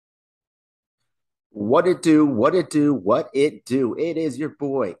What it do, what it do, what it do. It is your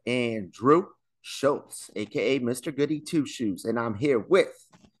boy, Andrew Schultz, aka Mr. Goody Two Shoes, and I'm here with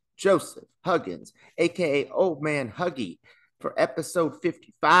Joseph Huggins, aka Old Man Huggy, for episode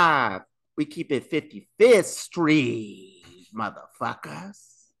 55. We keep it 55th Street, motherfuckers.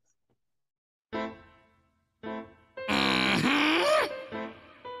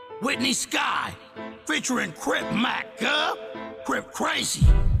 Whitney Sky, featuring Crip Mac, Crip Crazy.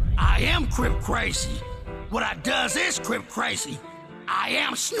 I am Crip Crazy. What I does is Crip Crazy. I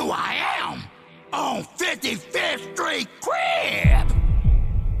am Snoo, I am. On 55th Street Crip.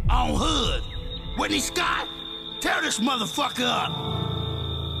 On Hood. Whitney Sky, tear this motherfucker up.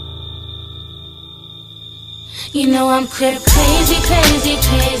 You know I'm crip crazy, crazy,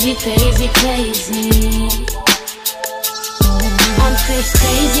 crazy, crazy, crazy. I'm crip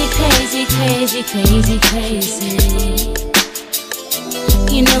crazy, crazy, crazy, crazy, crazy.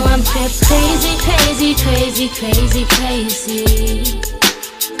 You know I'm crip crazy, crazy, crazy, crazy, crazy.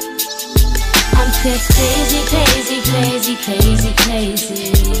 I'm crip crazy, crazy, crazy, crazy,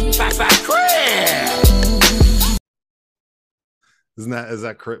 crazy. Back, Crip. Is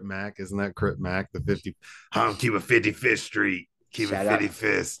that Crip Mac? Isn't that Crip Mac? The 50. I'm keep it 55th Street. Keep Shout it out.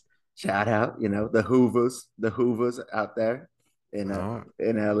 55th. Shout out, the Hoovers out there in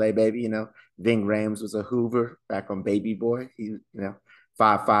LA, baby. Ving Rhames was a Hoover back on Baby Boy.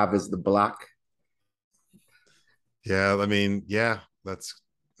 5'5" is the block. Yeah, I mean, yeah,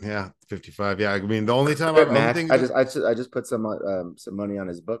 55. Yeah, I mean, the only time Crip other Mac. thing I just put some money on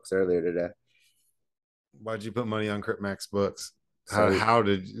his books earlier today. why'd you put money on Crip Mac's books? So How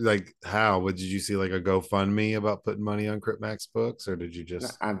did you see like a GoFundMe about putting money on Crip Mac's books, or did you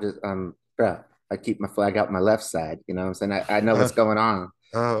just bro, I keep my flag out my left side. You know what I'm saying? I know what's going on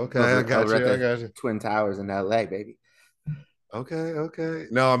okay, I got over you. at I the got you. Twin Towers in LA, baby. Okay.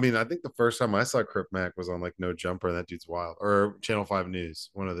 No, I mean, I think the first time I saw Crip Mac was on like No Jumper, and that dude's wild, or Channel 5 News,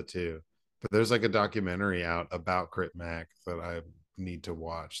 one of the two. But there's like a documentary out about Crip Mac that I need to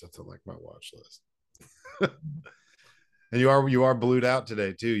watch. That's on like my watch list. And you are blued out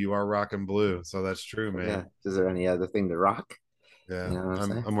today too. You are rocking blue, so that's true, Yeah. man. Is there any other thing to rock? You Yeah, know what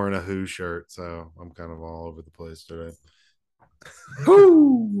I'm saying? I'm wearing a Who shirt, so I'm kind of all over the place today.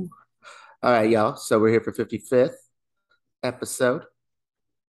 Woo! All right, y'all. So we're here for 55th episode.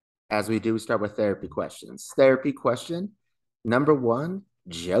 As we do, we start with therapy questions. Therapy question number one,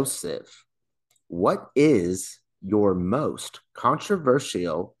 Joseph. What is your most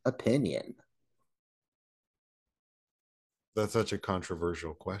controversial opinion? That's such a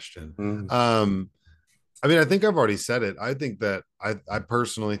controversial question. Mm. I mean, I think I've already said it. I think that I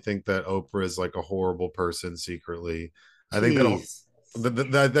personally think that Oprah is like a horrible person secretly. I think that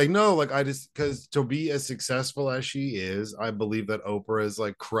Jeez. they know, like, I just, because to be as successful as she is, I believe that Oprah has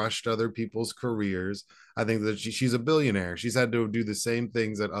like crushed other people's careers. I think that she's a billionaire. She's had to do the same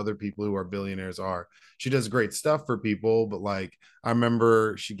things that other people who are billionaires are. She does great stuff for people, but like, I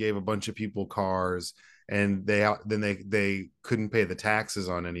remember she gave a bunch of people cars, and they couldn't pay the taxes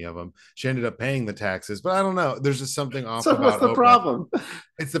on any of them. She ended up paying the taxes, but I don't know. There's just something off So what's about the Oprah. problem?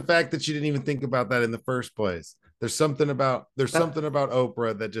 It's the fact that she didn't even think about that in the first place. There's something about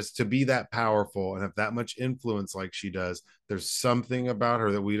Oprah that, just to be that powerful and have that much influence like she does, there's something about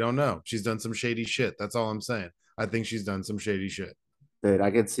her that we don't know. She's done some shady shit. That's all I'm saying. I think she's done some shady shit. Dude,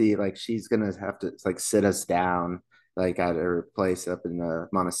 I could see like she's gonna have to like sit us down like at her place up in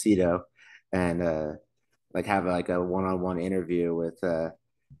Montecito and like have like a one-on-one interview with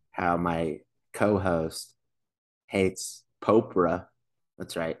how my co-host hates Popra.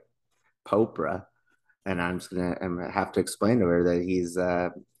 That's right, Popra. And I'm gonna have to explain to her that he's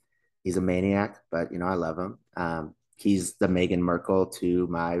a maniac, but I love him. He's the Meghan Markle to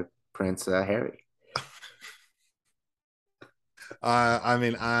my Prince Harry. I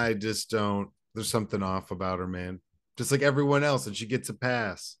mean, I just don't. There's something off about her, man. Just like everyone else, and she gets a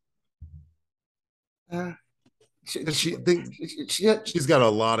pass. Uh, she, And she, she think she, she's got a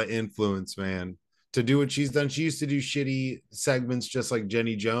lot of influence, man, to do what she's done. She used to do shitty segments just like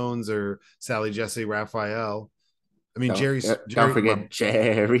Jenny Jones or Sally Jesse Raphael. I mean, don't Jerry, forget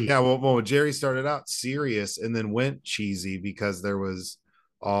Jerry. yeah, well, Jerry started out serious and then went cheesy because there was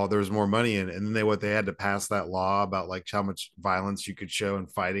more money in it. And then they had to pass that law about like how much violence you could show and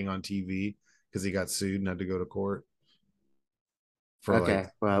fighting on TV because he got sued and had to go to court for like. Okay,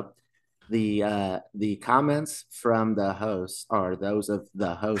 well, the comments from the host are those of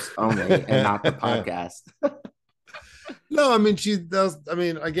the host only and not the podcast. No, I mean, she does. I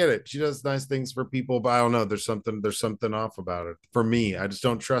mean, I get it. She does nice things for people, but I don't know. There's something off about it for me. I just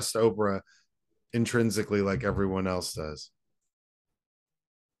don't trust Oprah intrinsically like everyone else does.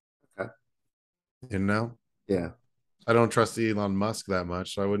 Okay. You know, Yeah. I don't trust Elon Musk that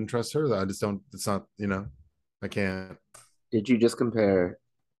much, so I wouldn't trust her. I just don't. It's not. I can't. Did you just compare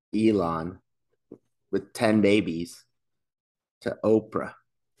Elon with 10 babies to Oprah,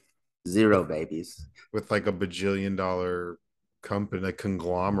 zero With babies? with like a bajillion dollar company, a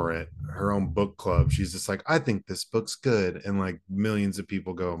conglomerate, her own book club. She's just like, I think this book's good, and like millions of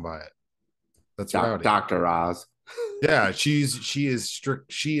people go and buy it. That's rowdy. Dr. Oz. Yeah, she is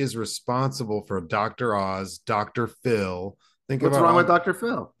strict. She is responsible for Dr. Oz, Dr. Phil. Think What's about wrong with all. Dr.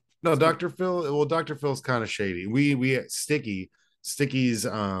 Phil? No, Dr. Phil. Well, Dr. Phil's kind of shady. We Sticky's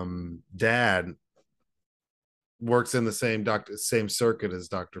dad works in the same circuit as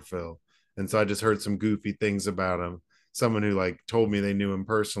Dr. Phil. And so I just heard some goofy things about him. Someone who like told me they knew him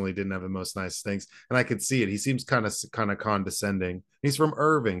personally didn't have the most nice things, and I could see it. He seems kind of condescending. He's from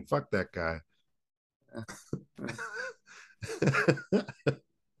Irving. Fuck that guy.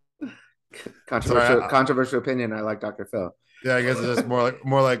 Sorry, Controversial opinion. I like Dr. Phil. yeah, I guess it's just more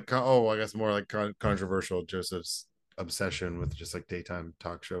like I guess more like controversial Joseph's obsession with just like daytime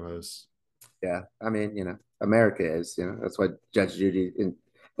talk show hosts. Yeah, I mean, America is, that's why Judge Judy and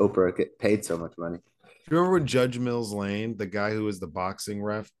Oprah get paid so much money. Do you remember when Judge Mills Lane, the guy who was the boxing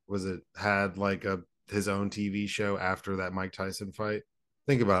ref, had like his own TV show after that Mike Tyson fight?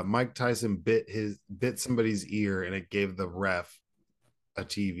 Think about it. Mike Tyson bit somebody's ear and it gave the ref a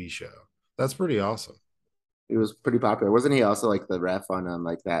TV show. That's pretty awesome. He was pretty popular. Wasn't he also like the ref on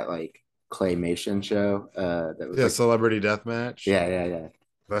like that like claymation show? That was Yeah, like Celebrity Deathmatch. yeah.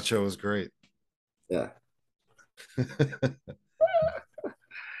 That show was great. Yeah.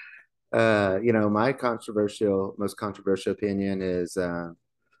 My most controversial opinion is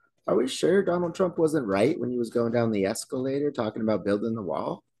are we sure Donald Trump wasn't right when he was going down the escalator talking about building the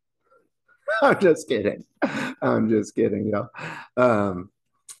wall? I'm just kidding. I'm just kidding,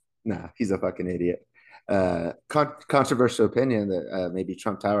 Nah, he's a fucking idiot. Controversial opinion that maybe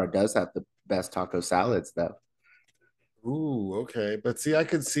Trump Tower does have the best taco salads, though. Ooh, okay. But see, I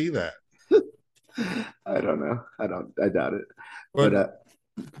could see that. I don't know. I doubt it. But But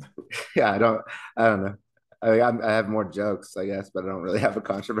yeah, I don't know. I have more jokes, I guess, but I don't really have a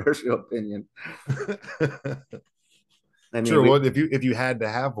controversial opinion. I mean, sure, what if you had to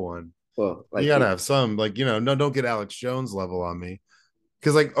have one? well, You like, gotta have some, like, no, don't get Alex Jones level on me.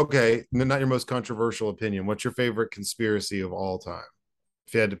 Because, like, okay, not your most controversial opinion. What's your favorite conspiracy of all time?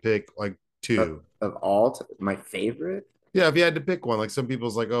 If you had to pick like two. of all, my favorite. Yeah, if you had to pick one, like some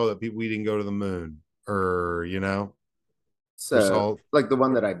people's like, oh, that we didn't go to the moon, or there's So, all. like the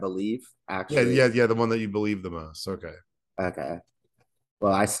one that I believe Yeah, actually. yeah, the one that you believe the most. Okay. Okay.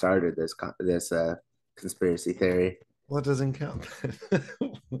 Well, I started this conspiracy theory. Well, it doesn't count.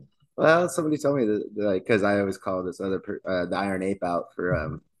 Well, somebody told me that, like, because I always call this the Iron Ape out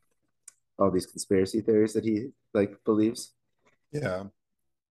for all these conspiracy theories that he like believes, Yeah.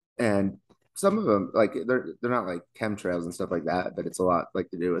 and some of them like they're not like chemtrails and stuff like that, but it's a lot like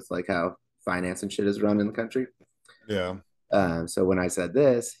to do with like how finance and shit is run in the country. Yeah. So when I said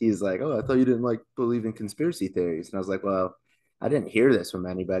this, he's like, "Oh, I thought you didn't like believe in conspiracy theories," and I was like, "Well, I didn't hear this from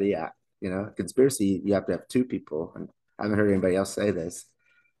anybody. Conspiracy you have to have two people, and I haven't heard anybody else say this."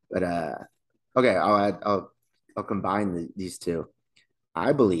 But okay, I'll combine these two.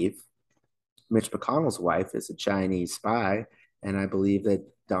 I believe Mitch McConnell's wife is a Chinese spy, and I believe that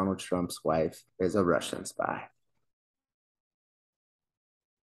Donald Trump's wife is a Russian spy.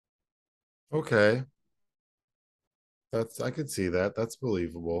 Okay. I could see that. That's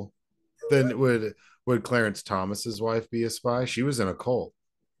believable. Then would Clarence Thomas's wife be a spy? She was in a cult.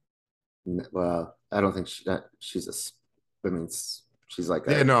 Well, I don't think she's I mean, she's like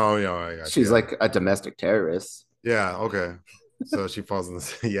Yeah, no, I got you. she's like a domestic terrorist. Yeah, okay. So she falls in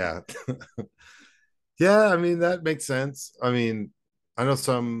the yeah. Yeah, I mean that makes sense. I mean, I know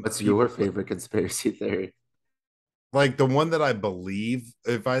some What's your people favorite conspiracy theory? like the one that I believe.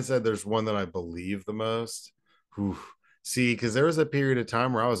 If I said there's one that I believe the most, whew, see, because there was a period of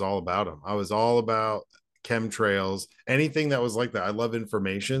time where I was all about them. I was all about chemtrails, anything that was like that. I love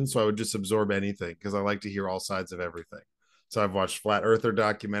information, so I would just absorb anything because I like to hear all sides of everything. So I've watched flat earther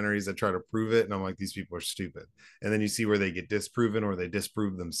documentaries that try to prove it, and I'm like, these people are stupid. And then you see where they get disproven or they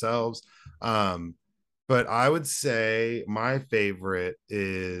disprove themselves. Um, but I would say my favorite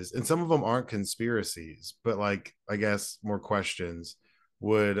is, and some of them aren't conspiracies, but like I guess more questions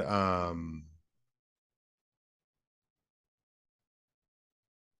would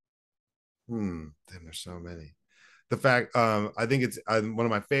damn, there's so many. The fact I think it's one of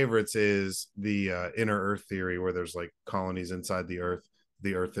my favorites is the inner earth theory where there's like colonies inside the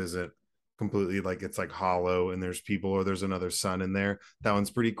earth isn't completely like it's like hollow and there's people or there's another sun in there. That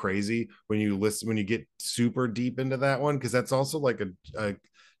one's pretty crazy when you listen when you get super deep into that one, because that's also like a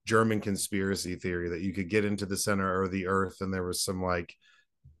German conspiracy theory that you could get into the center of the earth and there was some like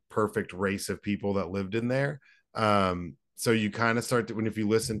perfect race of people that lived in there. So you kind of start to, when if you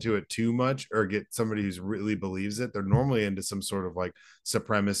listen to it too much or get somebody who's really believes it, they're normally into some sort of like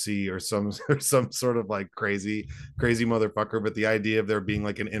supremacy or some or some sort of like crazy motherfucker. But the idea of there being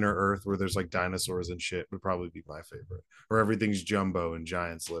like an inner earth where there's like dinosaurs and shit would probably be my favorite, or everything's jumbo and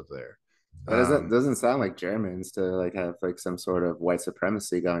giants live there. That doesn't sound like Germans to like have like some sort of white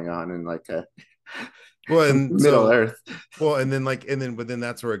supremacy going on in like a Well, and Middle so Earth. well, and then like, and then, but then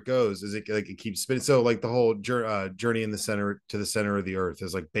that's where it goes. Is it like it keeps spinning? So like the whole journey in the center to the center of the Earth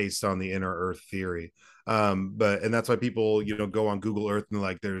is like based on the inner Earth theory. But and that's why people go on Google Earth and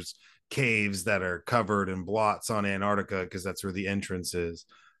like there's caves that are covered in blots on Antarctica because that's where the entrance is.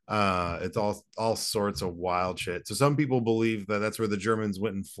 It's all sorts of wild shit. So some people believe that that's where the Germans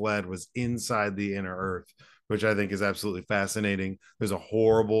went and fled was inside the inner Earth, which I think is absolutely fascinating. There's a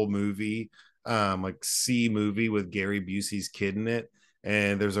horrible movie like C movie with Gary Busey's kid in it,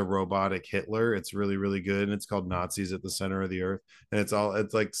 and there's a robotic Hitler. It's really good, and it's called Nazis at the Center of the Earth, and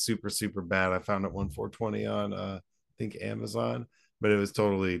it's like super bad. I found it 1/420 on I think Amazon, but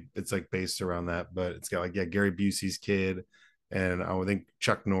it's like based around that, but it's got like Gary Busey's kid, and I would think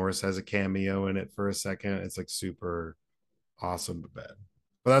Chuck Norris has a cameo in it for a second. It's like super awesome but bad,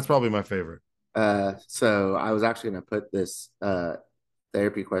 but that's probably my favorite. So I was actually going to put this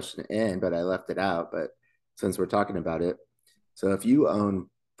therapy question in, but I left it out. But since we're talking about it, so if you own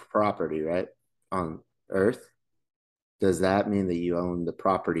property, right, on Earth, does that mean that you own the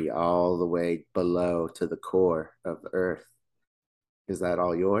property all the way below to the core of the Earth? Is that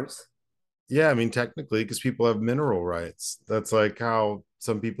all yours? Yeah, I mean, technically, because people have mineral rights. That's like how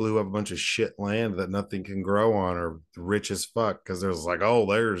some people who have a bunch of shit land that nothing can grow on are rich as fuck because there's like, oh,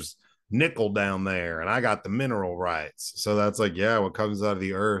 there's nickel down there and I got the mineral rights. So that's like, yeah, what comes out of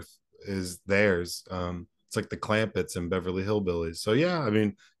the earth is theirs. It's like the Clampets and Beverly Hillbillies. So yeah, I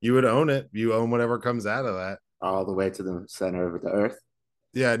mean, you would own it. You own whatever comes out of that. All the way to the center of the Earth?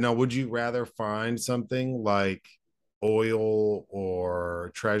 Yeah. Now, would you rather find something like oil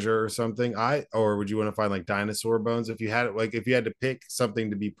or treasure or something? Or would you want to find like dinosaur bones? If you had it, like if you had to pick something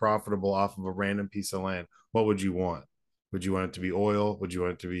to be profitable off of a random piece of land, what would you want? Would you want it to be oil? Would you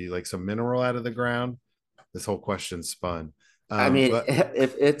want it to be like some mineral out of the ground? This whole question spun. I mean, But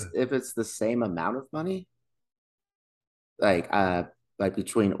if it's the same amount of money, like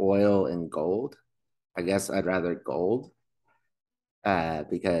between oil and gold, I guess I'd rather gold,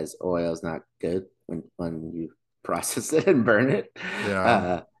 because oil is not good when you process it and burn it.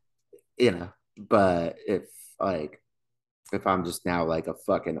 yeah, Uh, but like if I'm just now like a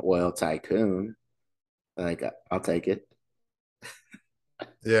fucking oil tycoon, like I'll take it.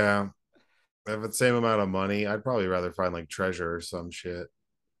 yeah. If it's the same amount of money, I'd probably rather find like treasure or some shit.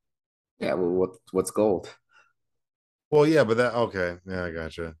 Yeah, well, what's gold? Well, yeah, but that okay. Yeah, I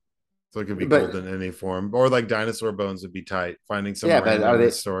gotcha. So it could be But gold in any form, or like dinosaur bones would be tight. Finding some yeah, but random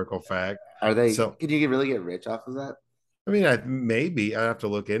historical fact. are they? So Can you really get rich off of that? I mean, maybe I have to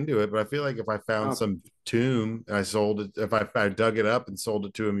look into it, but I feel like if I found Oh, some tomb and I sold it, if I dug it up and sold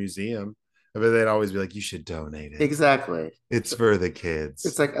it to a museum, I bet they'd always be like, "You should donate it. exactly. It's for the It's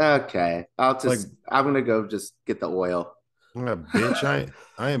kids." like, okay, Like, I'm gonna go just get the oil. bitch,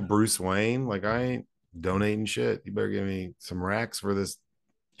 I am Bruce Wayne. Like, I ain't donating shit. You better give me some racks for this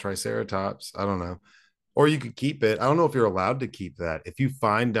Triceratops. I don't know. Or you could keep it. I don't know if you're allowed to keep that. If you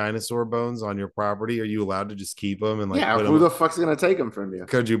find dinosaur bones on your property, are you allowed to just keep them and like Yeah, put who them? the fuck's gonna take them from you?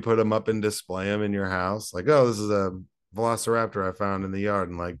 Could you put them up and display them in your house? Like, oh, this is a velociraptor I found in the yard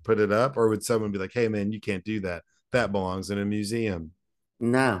and like put it up? Or would someone be like, hey, man, you can't do that? That belongs in a museum.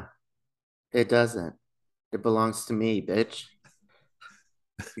 No, it doesn't. It belongs to me, bitch.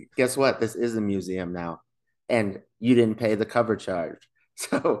 Guess what? This is a museum now, and you didn't pay the cover charge.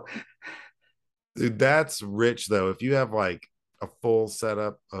 So Dude, that's rich though. If you have like a full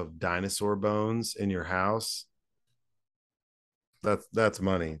setup of dinosaur bones in your house, that's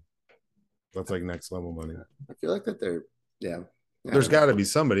money. That's like next level money. I feel like that they're, yeah. I There's don't got to know. be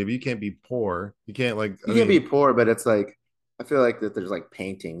somebody, but you can't be poor. You can't like. I You can be mean, poor, but it's like I feel like that there's like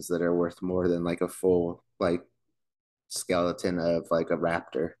paintings that are worth more than like a full like skeleton of like a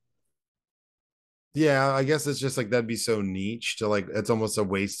raptor. yeah, I guess it's just like that'd be so niche to like. It's almost a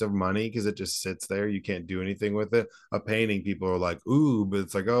waste of money because it just sits there. You can't do anything with it. A painting, people are like, ooh, but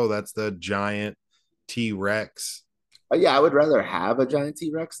it's like, oh, that's the giant T Rex. Yeah, I would rather have a giant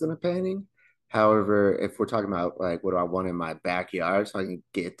T Rex than a painting, However, if we're talking about like what do I want in my backyard so I can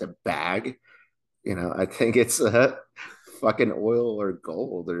get the bag, I think it's fucking oil or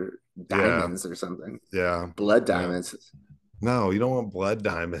gold or Yeah, diamonds or something. yeah, Blood yeah. diamonds. No, you don't want blood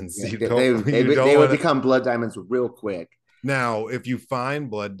diamonds. Yeah, You they, don't. they they You they don't would want to. become blood diamonds real quick. Now, if you find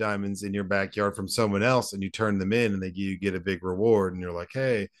blood diamonds in your backyard from someone else and you turn them in and you get a big reward and you're like,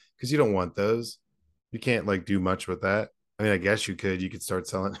 hey, because you don't want those, you can't like do much with that. I mean, I guess you could. You could start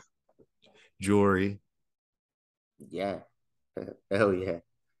selling jewelry. Yeah. Hell yeah.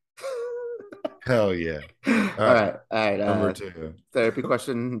 Hell yeah. All All right, right. All right. number two. Therapy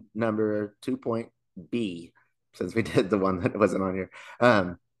question number 2.B, since we did the one that wasn't on here.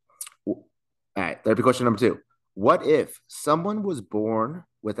 All right. Therapy question number 2. What if someone was born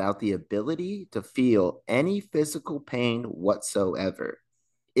without the ability to feel any physical pain whatsoever?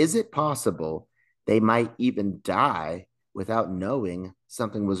 Is it possible they might even die without knowing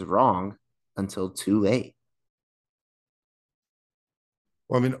something was wrong until too late?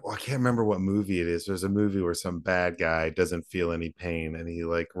 Well, I mean, I can't remember what movie it is. There's a movie where some bad guy doesn't feel any pain and he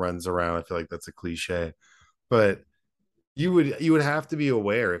like runs around. I feel like that's a cliche, but you would have to be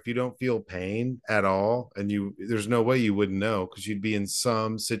aware if you don't feel pain at all, and there's no way you wouldn't know because you'd be in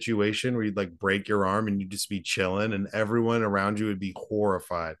some situation where you'd like break your arm and you'd just be chilling, and everyone around you would be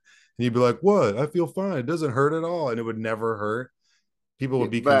horrified, and you'd be like, "What? I feel fine. It doesn't hurt at all," and it would never hurt. People Yeah,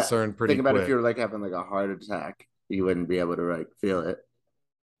 would be but concerned pretty think about if quick. you're like having like a heart attack, you wouldn't be able to like feel it.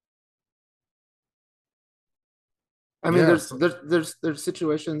 I mean, Yeah, there's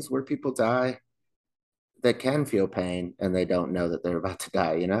situations where people die that can feel pain and they don't know that they're about to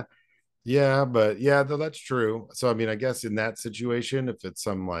die. yeah, but yeah, that's true. So I mean, I guess in that situation, if it's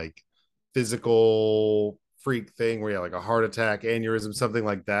some like physical freak thing where you have like a heart attack, aneurysm, something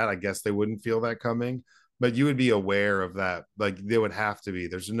like that, I guess they wouldn't feel that coming. But you would be aware of that. Like they would have to be.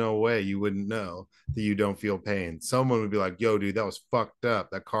 There's no way you wouldn't know that you don't feel pain. Someone would be like, "Yo, dude, that was fucked up.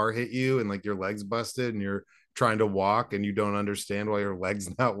 That car hit you and like your legs busted and you're trying to walk and you don't understand why your legs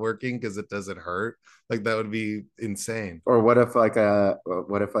not working because it doesn't hurt." Like that would be insane. Or what if like a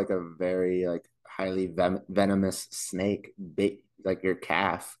very like highly venomous snake bit like your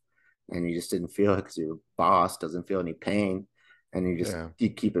calf and you just didn't feel it because your boss doesn't feel any pain and Yeah. you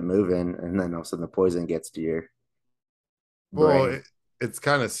keep it moving and then all of a sudden the poison gets to your Well, brain. it's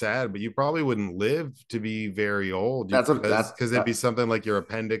kind of sad, but you probably wouldn't live to be very old because it'd be something like your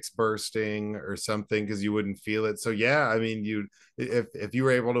appendix bursting or something because you wouldn't feel it. So yeah, I mean, you if you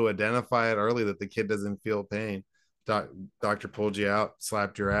were able to identify it early that the kid doesn't feel pain, doc, doctor pulled you out,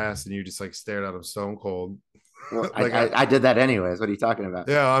 slapped your ass, and you just like stared at him stone cold. Well, like I, I did that anyways. What are you talking about?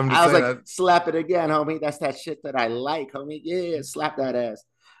 yeah, I'm just I was saying. like, slap it again, homie. That's that shit that I like, homie. Yeah, slap that ass.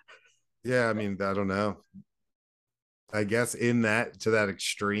 Yeah, I mean, I don't know. I guess in that to that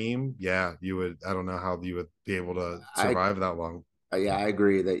extreme, yeah, you would. I don't know how you would be able to I survive that long. yeah, I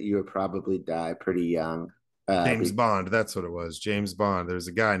agree that you would probably die pretty young. James Bond, that's what it was. James Bond. There's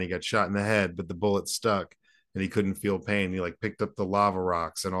a guy and he got shot in the head, but the bullet stuck and he couldn't feel pain. He like picked up the lava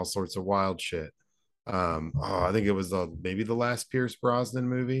rocks and all sorts of wild shit. I think it was maybe the last Pierce Brosnan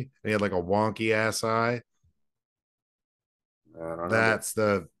movie. And he had like a wonky ass eye. I don't know.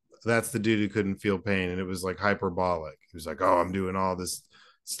 That's the dude who couldn't feel pain, and it was like hyperbolic. He was like, "Oh, I'm doing all this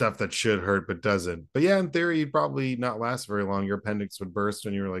stuff that should hurt but doesn't." But yeah, in theory, you'd probably not last very long. Your appendix would burst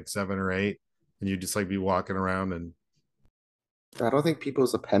when you were like 7 or 8, and you'd just like be walking around and I don't think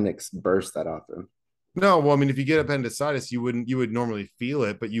people's appendix burst that often. no. Well, I mean, if you get appendicitis, you would normally feel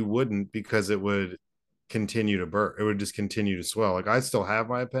it, but you wouldn't because it would continue to burst. It would just continue to swell. Like I still have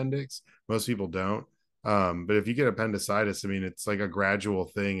my appendix. Most people don't. But if you get appendicitis, I mean, it's like a gradual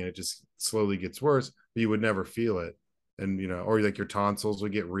thing and it just slowly gets worse, but you would never feel it. And, or like your tonsils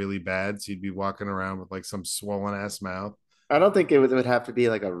would get really bad. So you'd be walking around with like some swollen ass mouth. I don't think it would have to be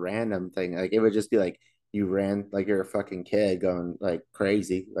like a random thing. Like it would just be like you ran like you're a fucking kid going like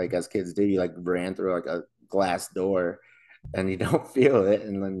crazy, like as kids do. You like ran through like a glass door and you don't feel it,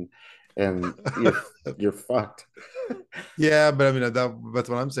 and then you're fucked. Yeah. But I mean, that's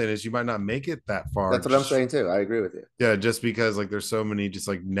what I'm saying is you might not make it that far. That's what I'm Just saying too. I agree with you. yeah, just because like there's so many just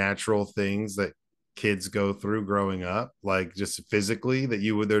like natural things that kids go through growing up, like just physically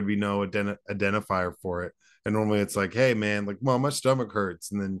that there'd be no identifier for it. And normally it's like, hey man, like, well, my stomach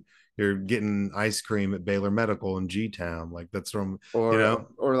hurts, and then you're getting ice cream at Baylor Medical in G Town. Like that's from, you know,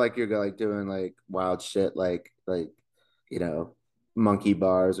 Or like you're like doing like wild shit you know monkey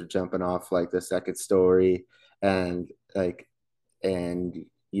bars or jumping off like the second story and like and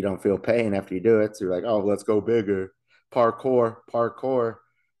you don't feel pain after you do it, so you're like, oh, let's go bigger, parkour,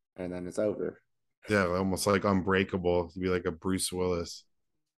 and then it's over. yeah, almost like unbreakable to be like a Bruce Willis.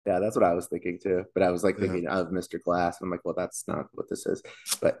 Yeah, that's what I was thinking too. But I was like Yeah, thinking of Mr. Glass. And I'm like, well, that's not what this is.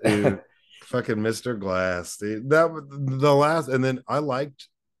 But dude, fucking Mr. Glass. Dude. That was the last, and then I liked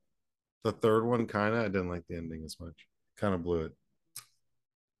the third one kind of. I didn't like the ending as much. Kind of blew it.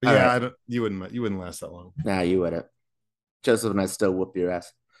 But all yeah, right. I don't. You wouldn't last that long. Now you wouldn't. Joseph and I still whoop your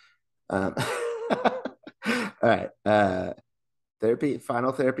ass. All right.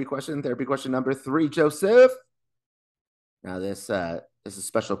 Final therapy question. Therapy question number 3, Joseph. Now this is a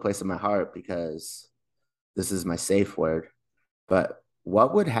special place in my heart because this is my safe word. But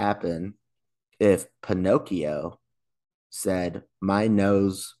what would happen if Pinocchio said, "My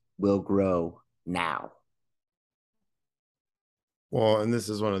nose will grow now"? Well, and this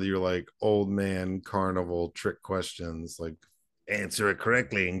is one of your like old man carnival trick questions. Like, answer it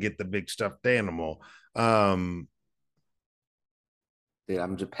correctly and get the big stuffed animal. Um, Dude,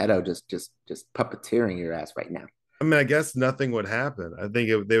 I'm Geppetto just puppeteering your ass right now. I mean, I guess nothing would happen. I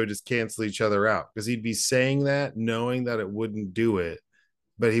think they would just cancel each other out because he'd be saying that, knowing that it wouldn't do it,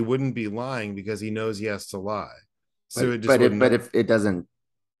 but he wouldn't be lying because he knows he has to lie. So it But just but wouldn't. if it doesn't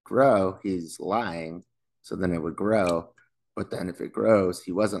grow, he's lying. So then it would grow. But then if it grows,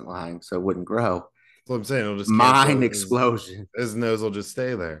 he wasn't lying, so it wouldn't grow. What I'm saying, it'll just Mind cancel. explosion. His nose will just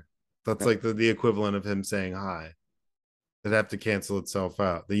stay there. That's like the equivalent of him saying hi. It'd have to cancel itself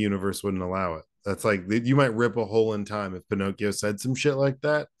out. The universe wouldn't allow it. That's like you might rip a hole in time if Pinocchio said some shit like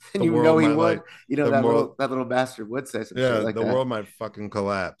that. And The you know world he might would. like That the world. little bastard would say some shit Yeah, like the that. world might fucking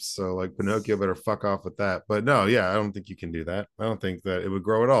collapse. So like Pinocchio better fuck off with that. But no, yeah, I don't think you can do that. I don't think that it would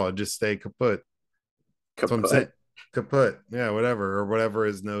grow at all. It'd just stay kaput. That's what I'm saying. Kaput. Kaput. Yeah, whatever. Or whatever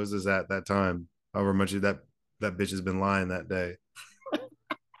his nose is at that time. However much that bitch has been lying that day. I'm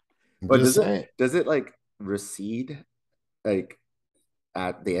But just saying. does it like recede like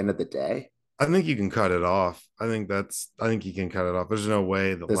at the end of the day? I think you can cut it off. I think you can cut it off. There's no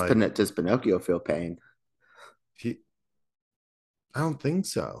way that like Does Pinocchio feel pain? he I don't think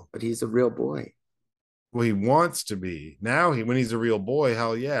so. But he's a real boy. Well, he wants to be. Now when he's a real boy,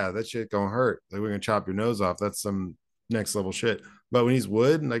 hell yeah, that shit gonna hurt. Like we're gonna chop your nose off. That's some next level shit. But when he's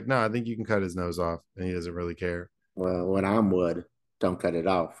wood, like, no, I think you can cut his nose off and he doesn't really care. Well, when I'm wood, don't cut it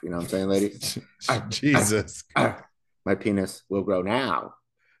off. You know what I'm saying, ladies? Jesus. My penis will grow now.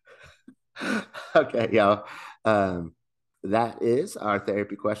 Okay, y'all. Um, that is our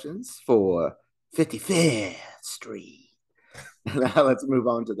therapy questions for 55th Street. Now let's move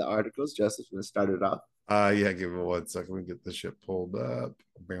on to the articles. Joseph's going to start it off. Yeah, give me 1 second. We get the shit pulled up.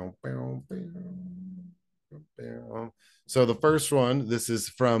 So the first one, this is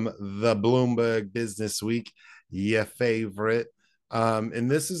from the Bloomberg Business Week, your favorite.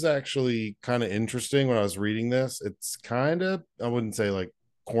 And this is actually kind of interesting when I was reading this. It's kind of, I wouldn't say like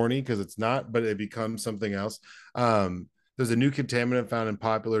corny because it's not, but it becomes something else. There's a new contaminant found in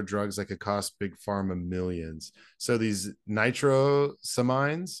popular drugs that could cost big pharma millions. So these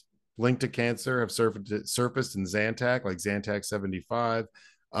nitrosamines linked to cancer have surfaced in Zantac, like Zantac 75.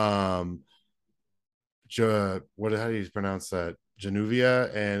 How do you pronounce that?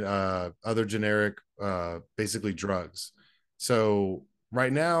 Januvia and other generic, basically drugs. So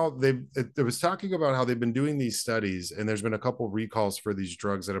right now, it was talking about how they've been doing these studies, and there's been a couple recalls for these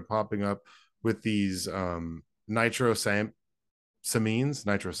drugs that are popping up with these nitrosamines.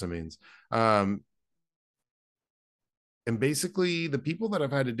 And basically the people that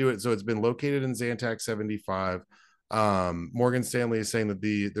have had to do it, so it's been located in Zantac 75. Morgan Stanley is saying that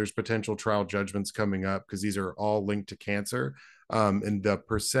there's potential trial judgments coming up because these are all linked to cancer, and the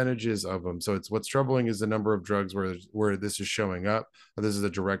percentages of them. So it's what's troubling is the number of drugs where this is showing up. This is the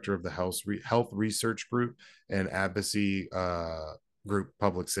director of the Health Research Group and Advocacy Group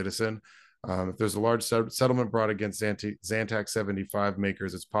Public Citizen. If there's a large settlement brought against Zantac 75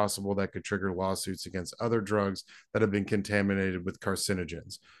 makers, it's possible that could trigger lawsuits against other drugs that have been contaminated with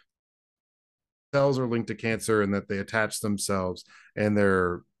carcinogens. Cells are linked to cancer and that they attach themselves and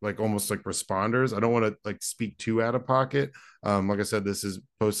they're like almost like responders. I don't want to like speak too out of pocket. Like I said, this is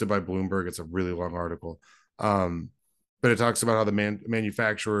posted by Bloomberg. It's a really long article. But it talks about how the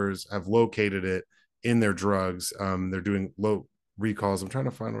manufacturers have located it in their drugs. They're doing low recalls. I'm trying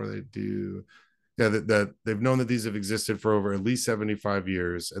to find where they do. Yeah, that they've known that these have existed for over at least 75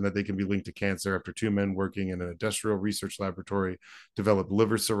 years and that they can be linked to cancer after 2 men working in an industrial research laboratory developed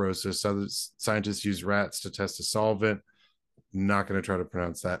liver cirrhosis. Other scientists use rats to test a solvent. Not going to try to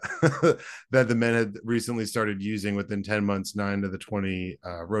pronounce that. That the men had recently started using within 10 months, 9 of the 20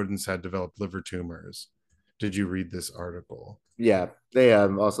 rodents had developed liver tumors. Did you read this article? Yeah, they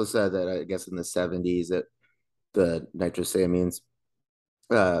also said that I guess in the 70s that the nitrosamines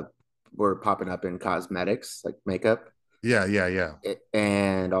were popping up in cosmetics like makeup. Yeah, yeah, yeah.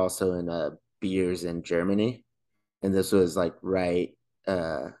 and also in beers in Germany. And this was like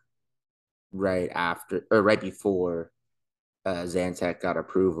uh right after or right before Zantac got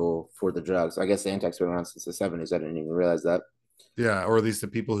approval for the drugs. I guess Zantac's been around since the 70s. I didn't even realize that. Yeah, or at least the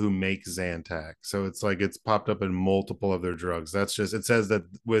people who make Zantac. So it's like it's popped up in multiple of their drugs. That's just it says that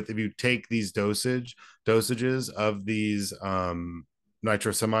with if you take these dosages of these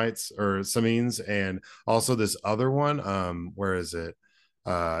nitrosamides or samines and also this other one, where is it?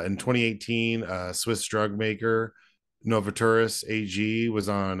 In 2018, Swiss drug maker Novaturis AG was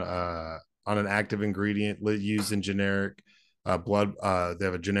on an active ingredient used in generic blood they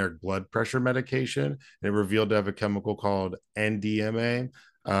have a generic blood pressure medication, and it revealed to have a chemical called NDMA,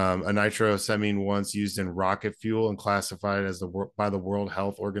 a nitrosamine once used in rocket fuel and classified as by the World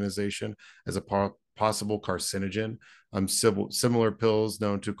Health Organization as a possible carcinogen. Similar pills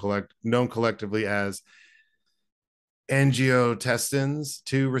known collectively as angiotensins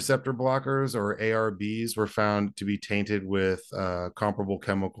 2 receptor blockers or ARBs were found to be tainted with comparable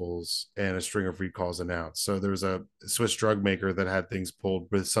chemicals, and a string of recalls announced. So there's a Swiss drug maker that had things pulled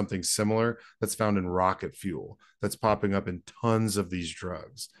with something similar that's found in rocket fuel that's popping up in tons of these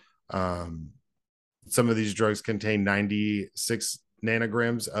drugs. Um, some of these drugs contain 96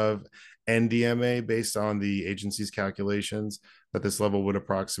 nanograms of NDMA based on the agency's calculations that this level would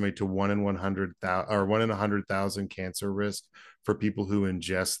approximate to 1 in 100,000 or 1 in 100,000 cancer risk for people who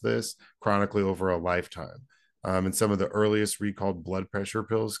ingest this chronically over a lifetime. And some of the earliest recalled blood pressure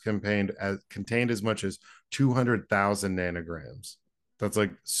pills contained as much as 200,000 nanograms. That's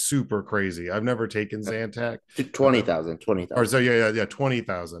like super crazy. I've never taken Zantac. 20,000, Or 20,000. so yeah,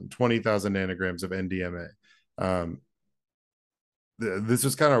 20,000 nanograms of NDMA. Um, this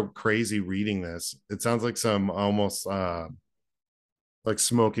was kind of crazy reading this. It sounds like some almost like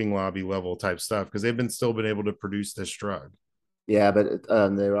smoking lobby level type stuff because they've been still been able to produce this drug. Yeah, but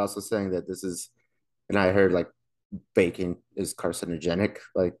they were also saying that this is, and I heard like bacon is carcinogenic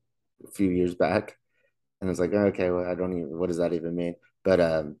like a few years back, and it's like okay, well, I don't even what does that even mean?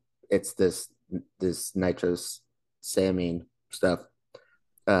 But it's this nitrous samine stuff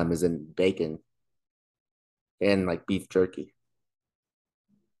is in bacon and like beef jerky,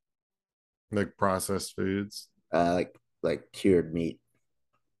 Like processed foods. like cured meat.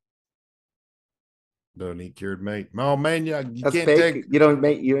 Don't eat cured meat. Oh man, you That's can't take bacon. You don't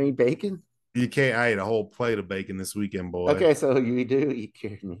eat bacon? you can't. I ate a whole plate of bacon this weekend, boy. Okay, so you do eat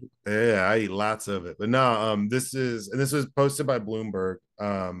cured meat. Yeah, I eat lots of it. But no, this was posted by Bloomberg.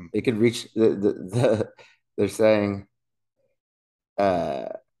 It could reach they're saying uh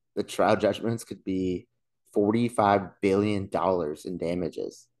the trial judgments could be $45 billion in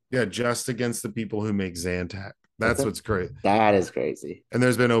damages. Yeah, just against the people who make Zantac. That's what's great. That is crazy. And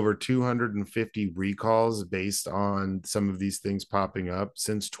there's been over 250 recalls based on some of these things popping up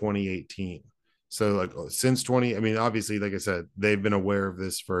since 2018. So like since 20, I mean, obviously, like I said, they've been aware of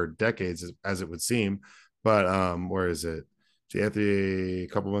this for decades, as it would seem. But where is it? The FDA a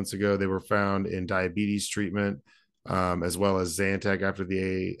couple months ago, they were found in diabetes treatment, as well as Zantac after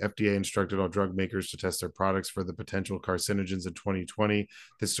the FDA instructed all drug makers to test their products for the potential carcinogens in 2020.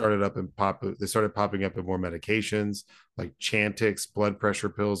 They started popping up in more medications like Chantix, blood pressure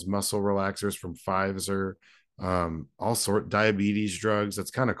pills, muscle relaxers from Pfizer, all sort diabetes drugs. That's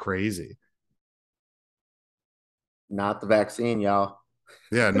kind of crazy. Not the vaccine, y'all.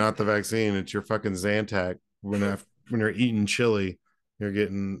 Yeah, not the vaccine. It's your fucking Zantac. When you're eating chili, you're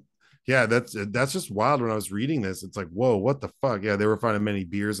getting. Yeah, that's just wild. When I was reading this, it's like, whoa, what the fuck? Yeah, they were finding many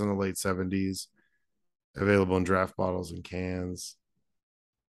beers in the late 70s, available in draft bottles and cans.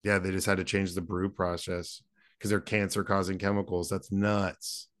 Yeah, they just had to change the brew process because they're cancer causing chemicals. That's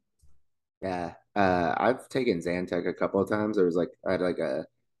nuts. Yeah. I've taken Zantac a couple of times. There was like I had like a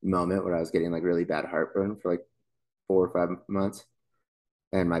moment where I was getting like really bad heartburn for like 4 or 5 months.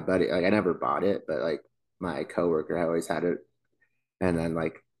 And my buddy, like I never bought it, but like my coworker always had it. And then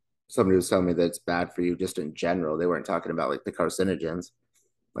like somebody was telling me that it's bad for you just in general. They weren't talking about like the carcinogens.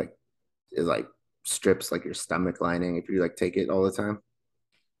 Like it like strips like your stomach lining if you like take it all the time.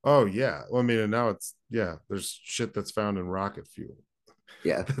 Oh yeah. Well, I mean, and now it's yeah, there's shit that's found in rocket fuel.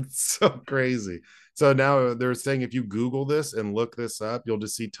 Yeah. That's so crazy. So now they're saying if you Google this and look this up, you'll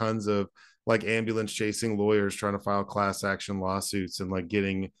just see tons of like ambulance chasing lawyers trying to file class action lawsuits and like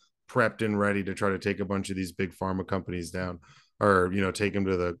getting prepped and ready to try to take a bunch of these big pharma companies down, or take them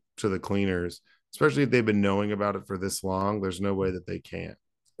to the cleaners. Especially if they've been knowing about it for this long, there's no way that they can't.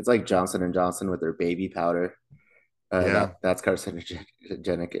 It's like Johnson and Johnson with their baby powder. Yeah, That's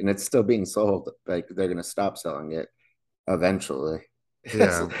carcinogenic and it's still being sold. Like they're gonna stop selling it eventually.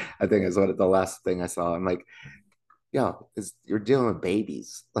 yeah. I think is what the last thing I saw. I'm like, yo, you're dealing with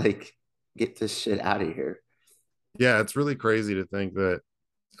babies. Like, get this shit out of here. Yeah, it's really crazy to think that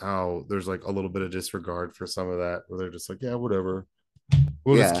how there's like a little bit of disregard for some of that, where they're just like, yeah, whatever.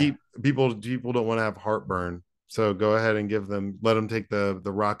 We'll just Yeah. keep people don't want to have heartburn. So go ahead and let them take the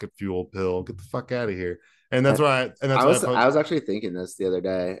rocket fuel pill. Get the fuck out of here. And And that's why I I post. was actually thinking this the other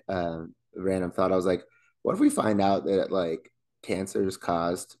day. Random thought. I was like, what if we find out that like cancer is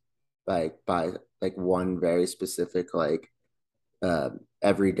caused like by like one very specific like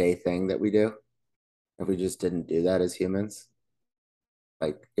everyday thing that we do? If we just didn't do that as humans,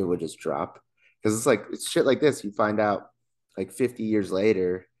 like it would just drop. Because it's like it's shit like this. You find out like 50 years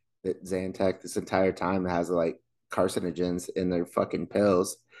later that Zantac this entire time has like carcinogens in their fucking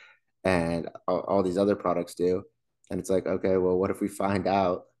pills, and all these other products do. And it's like, okay, well, what if we find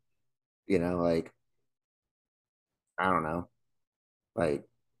out, like, I don't know, like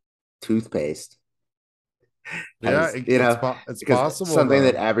toothpaste Yeah, has, it's because possible something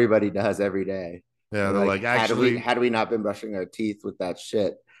that though. everybody does every day. Yeah, And they're like, like actually, had we not been brushing our teeth with that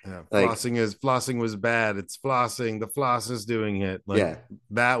shit? yeah, Like, flossing was bad. It's flossing. The floss is doing it. Like yeah.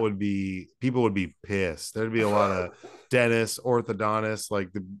 that would be people would be pissed. There'd be a lot of dentists, orthodontists,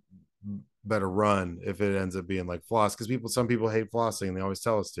 like the better run if it ends up being like floss because some people hate flossing and they always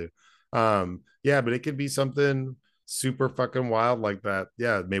tell us to. Yeah, but it could be something super fucking wild like that.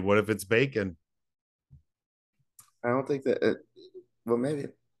 Yeah, maybe what if it's bacon? I don't think that well, maybe.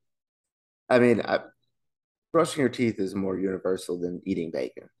 I mean, brushing your teeth is more universal than eating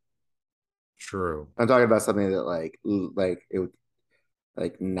bacon. True. I'm talking about something that like it would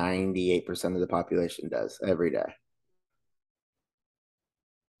like 98% of the population does every day.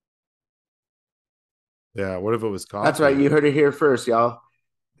 Yeah, what if it was That's right. coffee? You heard it here first, y'all.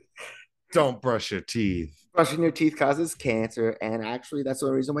 Don't brush your teeth. Brushing your teeth causes cancer, and actually, that's the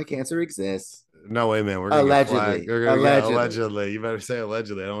only reason why cancer exists. No way, man. We're gonna get flagged. Allegedly, We're gonna get allegedly, allegedly. You better say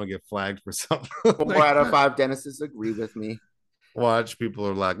allegedly. I don't want to get flagged for something four like out of that. five dentists agree with me. Watch people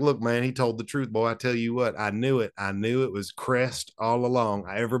are like, look, man, he told the truth, boy. I tell you what, I knew it. I knew it was Crest all along.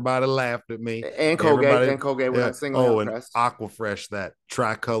 Everybody laughed at me. Everybody, And Colgate. We're yeah. not singling Oh, out and Crest. Aquafresh, that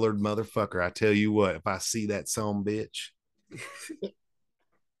tricolored motherfucker. I tell you what, if I see that son bitch,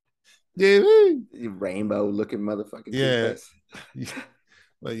 yeah, Rainbow looking motherfucking yeah. toothpaste.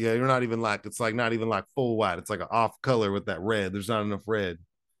 But yeah, you're not even like it's like not even like full white. It's like an off color with that red. There's not enough red.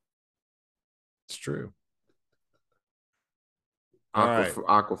 It's true. All right.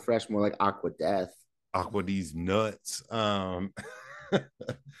 Aqua Fresh, more like Aqua Death. Aqua D's nuts. All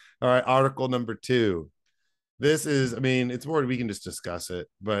right, article number 2. This is, I mean, it's more we can just discuss it,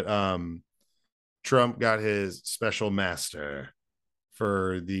 but Trump got his special master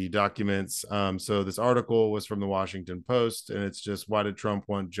for the documents. So this article was from the Washington Post, and it's just why did Trump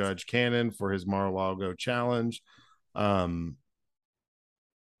want Judge Cannon for his Mar-a-Lago challenge?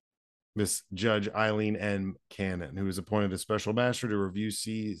 Miss Judge Eileen N. Cannon, who was appointed a special master to review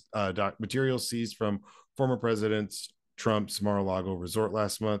materials seized from former President Trump's Mar-a-Lago resort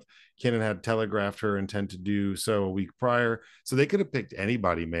last month. Cannon had telegraphed her intent to do so a week prior. So they could have picked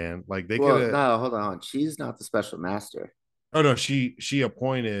anybody, man. Like they could Well, have. no, hold on. She's not the special master. Oh no, she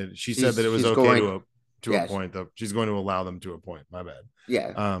appointed. She said that it was She's okay going. to Yeah, appoint them. She's going to allow them to appoint. My bad.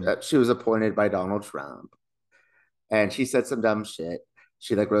 yeah. Um, She was appointed by Donald Trump, and she said some dumb shit.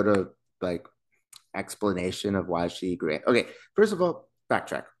 She like wrote a like explanation of why she grant. Okay, first of all,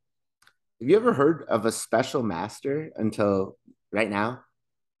 backtrack. Have you ever heard of a special master until right now?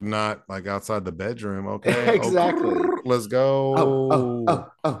 not like outside the bedroom. Okay. Exactly. Let's Oh, oh,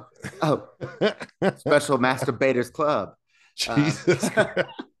 go. oh, oh, oh. Special masturbators club. Jesus Christ.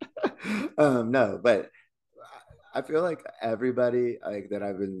 No, but I feel like everybody like that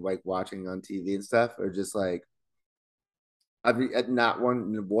I've been like watching on TV and stuff are just like I've not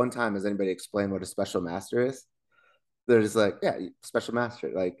one time has anybody explained what a special master is. They're just like, yeah, special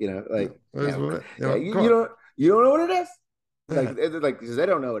master, like yeah, yeah, you don't know what it is. Like, like because they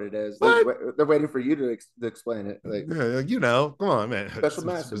don't know what it is. What? They're waiting for you to explain it. Like Yeah, come on, man. special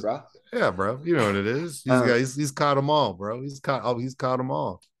master, bro. Yeah, bro. You know what it is. He's caught them all, bro. He's caught them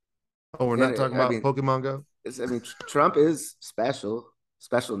all. Oh, we're not Yeah, talking I about mean, Pokemon Go. I mean, Trump is special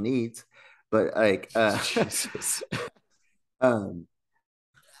needs, but like, Jesus. um,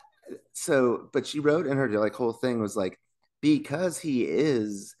 so, but she wrote in her like whole thing was like, because he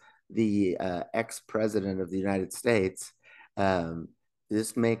is the ex-president of the United States, um,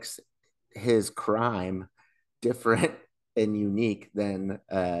 this makes his crime different and unique than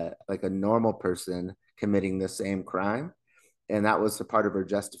like a normal person committing the same crime. And that was a part of her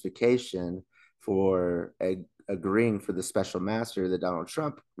justification for agreeing for the special master that Donald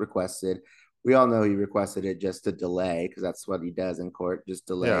Trump requested we all know he requested it just to delay because that's what he does in court, just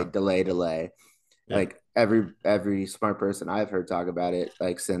delay, Yeah, delay, delay. yeah. Like every smart person I've heard talk about it,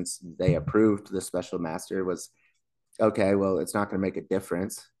 like since they approved the special master, was okay. Well, it's not going to make a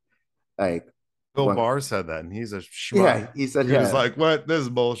difference. Like Bill one, Barr said that, and he's a schmuck. yeah, he said, He was yeah, like, "What? This is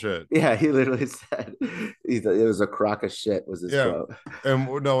bullshit." yeah, he literally said it was a crock of shit was his Yeah, quote. and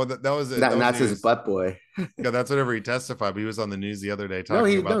no, that was it. That And was that's he his was. butt boy. Yeah, that's whatever he testified. But he was on the news the other day No,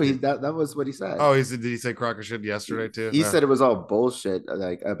 talking no, about the. that was what he said. Oh, he said, did he say crock of shit yesterday too? He said it was all bullshit,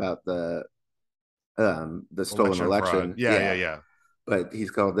 like about the stolen Election fraud. election. Yeah, yeah, Yeah, yeah. but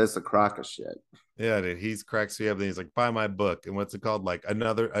he's called this a crock of shit. Yeah, dude. He's cracks me up. And he's like, buy my book. And what's it called? Like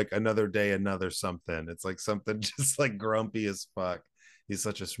another day, another something. It's like something just like grumpy as fuck. He's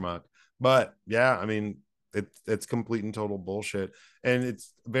such a schmuck. But yeah, I mean, it's complete and total bullshit. And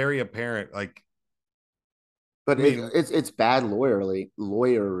it's very apparent. Like, But I mean, it's bad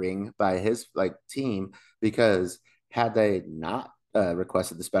lawyering by his like team because had they not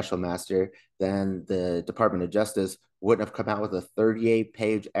requested the special master, then the Department of Justice wouldn't have come out with a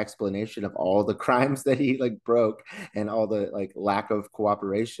 38-page explanation of all the crimes that he like broke and all the like lack of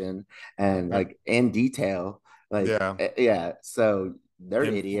cooperation and like in detail. Like yeah. yeah, so they're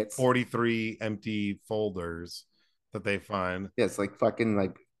And idiots. 43 empty folders that they find. Yeah, it's like fucking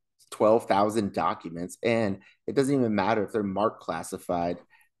like 12,000 documents, and it doesn't even matter if they're marked classified,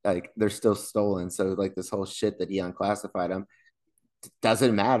 like they're still stolen. So like this whole shit that he unclassified them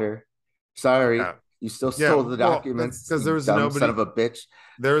doesn't matter. Sorry, Yeah. you still Yeah. stole the Well, documents, because you dumb son of a bitch.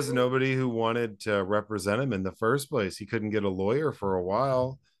 there was nobody who wanted to represent him in the first place. He couldn't get a lawyer for a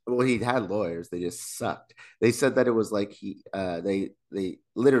while. Well, he had lawyers, they just sucked. They said that it was like they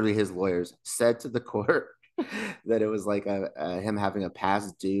literally his lawyers said to the court that it was like him having a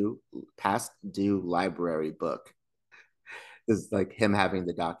past due library book is like him having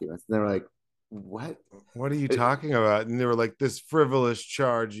the documents. And they're like, what? What are you talking about? And they were like, this frivolous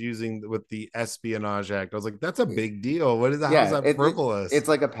charge using with the Espionage Act. I was like, that's a big deal. What is that? How's Yeah, that frivolous? it's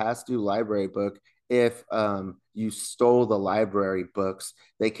like a past due library book. If you stole the library books,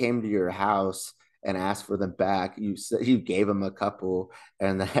 they came to your house and asked for them back. You gave them a couple,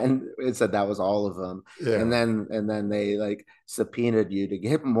 and then it said that was all of them. Yeah. And then they like subpoenaed you to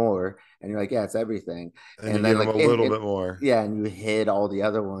get more, and you're like, yeah, it's everything. And you And give then them a like little bit more. yeah, and you hid all the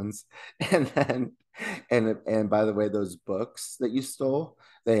other ones, and then and by the way, those books that you stole,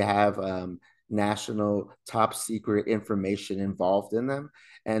 they have national top secret information involved in them,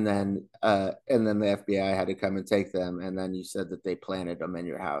 and then the FBI had to come and take them, and then you said that they planted them in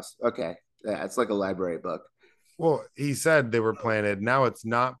your house. Okay, yeah, it's like a library book. Well, he said they were planted. Now it's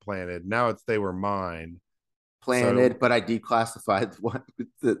not planted. Now it's they were mine. Planted, So but I declassified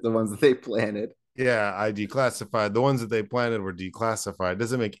the ones that they planted. yeah, I declassified. The ones that they planted were declassified.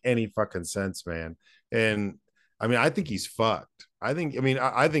 Doesn't make any fucking sense, man. And I mean, I think he's fucked. I think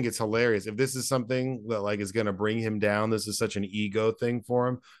it's hilarious. If this is something that like is gonna bring him down, this is such an ego thing for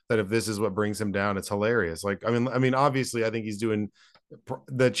him that if this is what brings him down, it's hilarious. Like, obviously, I think he's doing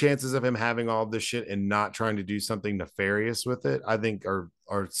the chances of him having all this shit and not trying to do something nefarious with it, I think are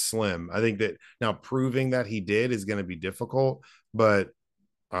slim. I think that now proving that he did is gonna be difficult, but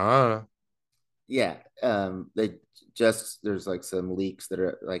Yeah, they just there's like some leaks that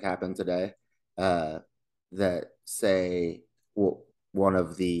are like happened today, uh, that say one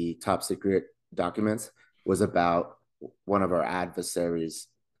of the top secret documents was about one of our adversaries'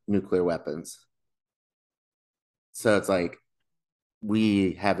 nuclear weapons. So it's like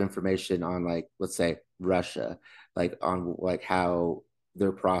we have information on like let's say Russia, like on like how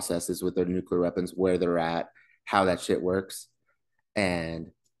their process is with their nuclear weapons, where they're at, how that shit works, and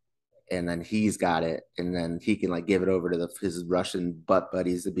then he's got it, and then he can like give it over to his Russian butt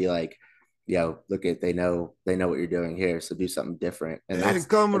buddies to be like, yo, look at they know what you're doing here, so do something different, and hey, that's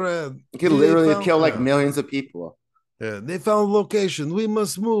comrade, it could they literally found kill like millions of people. they found location. We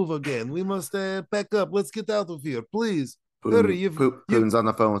must move again. We must pack up. Let's get out of here, please. Hurry, you. Putin's on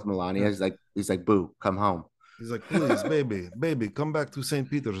the phone with Melania. He's like, boo, come home. He's like, please, baby, come back to St.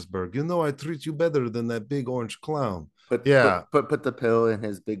 Petersburg. You know I treat you better than that big orange clown. Yeah, Put the pill in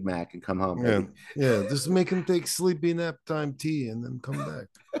his Big Mac and come home, yeah, baby. yeah. Just make him take sleepy nap time tea and then come back.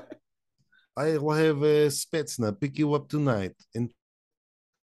 I will have a Spetsna pick you up tonight. And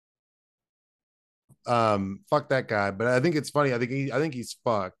fuck that guy. But I think it's funny. I think he's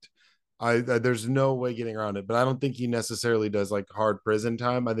fucked. There's no way getting around it. But I don't think he necessarily does like hard prison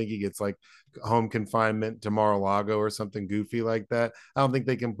time. I think he gets like home confinement to Mar-a-Lago or something goofy like that. I don't think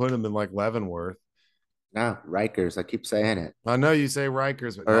they can put him in like Leavenworth. No, Rikers. I keep saying it. I know you say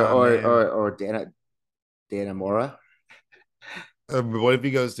Rikers, but Or nah, man. Dana Mora. What if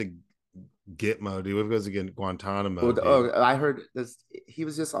he goes to Gitmo, dude. What goes against Guantanamo, Well, dude? oh, I heard this. He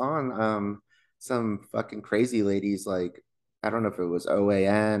was just on some fucking crazy ladies like I don't know if it was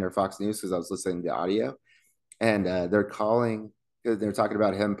OAN or Fox News because I was listening to the audio, and they're talking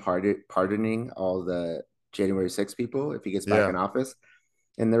about him pardoning all the January 6 people if he gets back Yeah, in office,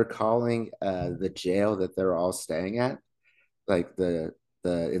 and they're calling the jail that they're all staying at, like the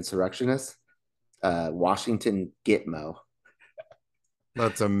insurrectionists, Washington Gitmo.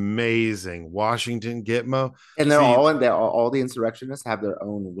 that's amazing. Washington Gitmo. And See, they're all the insurrectionists have their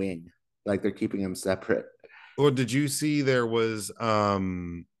own wing, like they're keeping them separate. well, did you see there was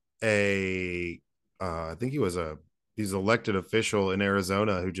a I think he's elected official in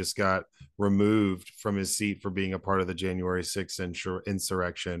Arizona who just got removed from his seat for being a part of the January 6th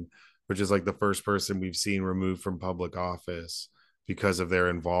insurrection, which is like the first person we've seen removed from public office because of their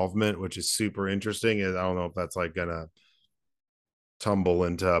involvement, which is super interesting. And I don't know if that's like gonna tumble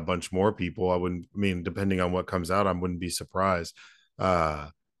into a bunch more people. I mean, depending on what comes out, I wouldn't be surprised. Uh,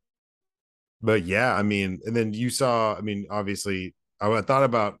 but yeah, I mean, and then you saw, I mean, obviously, I thought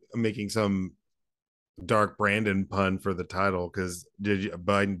about making some dark Brandon pun for the title because did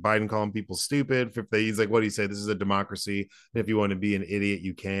Biden calling people stupid? If he's like, what do you say? This is a democracy. And if you want to be an idiot,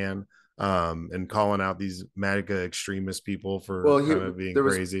 you can. And calling out these MAGA extremist people for Well, kind of being there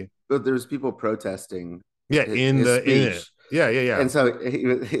was crazy. there was people protesting Yeah, his in it. speech, Yeah, yeah, yeah. and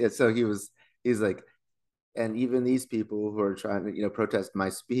he's like, and even these people who are trying to protest my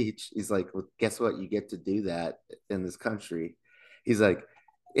speech, he's like, well, guess what? You get to do that in this country. He's like,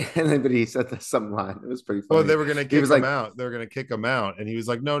 and then but he said some line. It was pretty Well, funny. they were gonna He kick was him like, out. They were gonna kick him out, and he was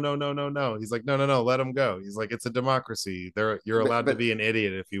like, "No, no, no, no, no." He's like, "No, no, no, let him go." He's like, "It's a democracy. You're allowed to but be an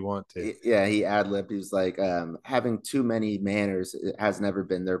idiot if you want to." yeah, he ad libbed. He was like, having too many manners has never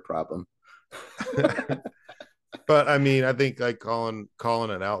been their problem. But I mean, I think like calling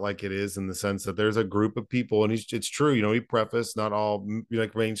it out like it is in the sense that there's a group of people, and it's true. You know, he prefaced not all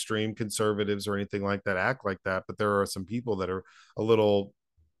like mainstream conservatives or anything like that act like that, but there are some people that are a little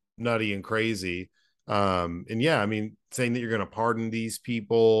nutty and crazy. And yeah, I mean, saying that you're going to pardon these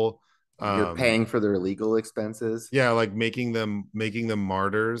people, You're um, paying for their legal expenses. yeah, like making them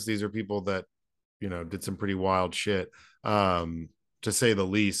martyrs. These are people that did some pretty wild shit, to say the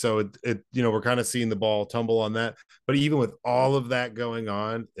least. So we're kind of seeing the ball tumble on that. But even with all of that going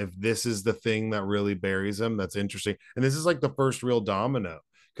on, if this is the thing that really buries them, that's interesting. And this is like the first real domino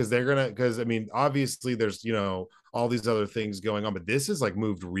because I mean, obviously there's all these other things going on, but this is like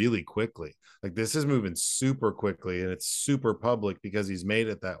moved really quickly. Like this is moving super quickly and it's super public because he's made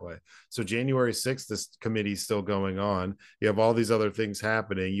it that way. So January 6th, this committee's still going on. You have all these other things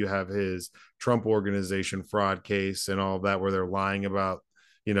happening. You have his Trump organization fraud case and all of that, where they're lying about,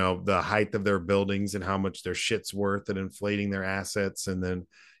 the height of their buildings and how much their shit's worth and inflating their assets and then,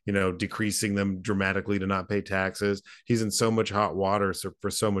 decreasing them dramatically to not pay taxes. He's in so much hot water for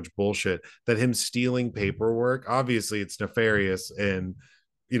so much bullshit that him stealing paperwork, obviously it's nefarious and,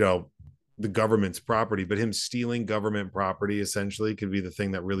 you know, the government's property, but him stealing government property essentially could be the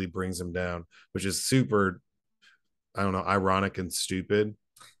thing that really brings him down, which is super, I don't know, ironic and stupid.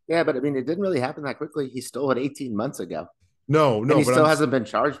 Yeah, but I mean, it didn't really happen that quickly. He stole it 18 months ago, No, and no, he but still hasn't been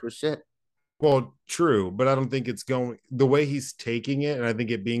charged with shit. well, true, but I don't think it's going the way he's taking it, and I think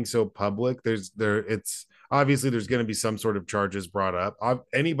it being so public. It's obviously there's going to be some sort of charges brought up.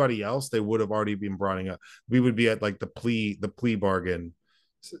 Anybody else, they would have already been brought up. We would be at like the plea bargain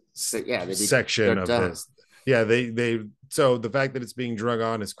But yeah, section they're of done. this. Yeah, they so the fact that it's being drug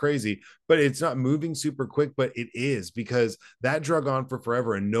on is crazy, but it's not moving super quick, but it is because that drug on for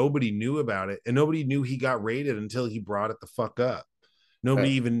forever and nobody knew about it and nobody knew he got raided until he brought it the fuck up. Nobody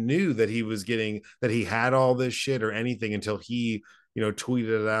Right. even knew that he had all this shit or anything until he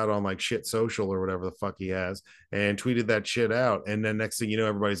tweeted it out on like shit social or whatever the fuck he has and tweeted that shit out. And then next thing you know,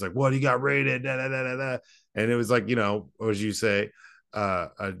 everybody's like, what, he got raided, da, da, da, da, da. And it was like, what would you say, uh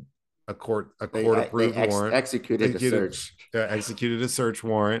a court approved warrant, Executed a search. executed a search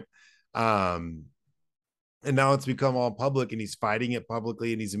warrant. um and now it's become all public and he's fighting it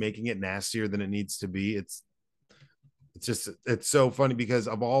publicly and he's making it nastier than it needs to be. It's so funny because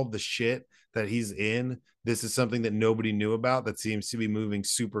of all the shit that he's in, this is something that nobody knew about that seems to be moving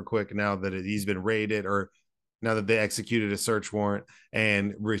super quick now that he's been raided or now that they executed a search warrant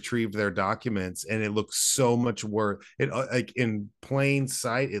and retrieved their documents. And it looks so much worse. It like in plain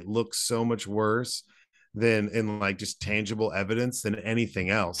sight, it looks so much worse than in like just tangible evidence than anything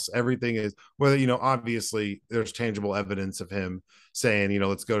else. Everything is, whether, obviously there's tangible evidence of him saying,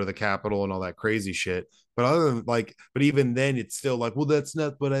 let's go to the Capitol and all that crazy shit. But other than but even then, it's still like, well, that's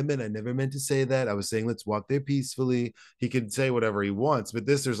not what I meant. I never meant to say that. I was saying, let's walk there peacefully. He could say whatever he wants, but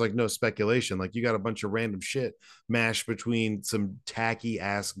there's like no speculation. Like you got a bunch of random shit mashed between some tacky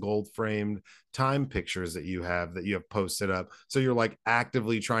ass gold framed time pictures that you have posted up. So you're like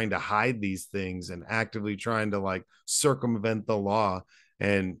actively trying to hide these things and actively trying to like circumvent the law.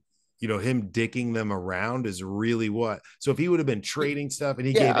 And him dicking them around is really what. So if he would have been trading stuff and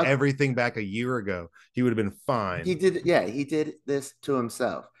he gave everything back a year ago, he would have been fine. He did this to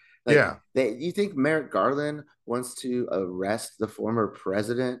himself. You think Merrick Garland wants to arrest the former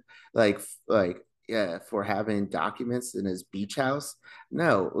president, for having documents in his beach house?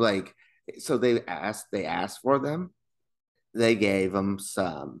 No, so they asked for them. They gave him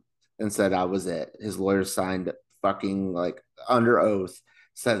some and said that was it. His lawyer signed fucking under oath,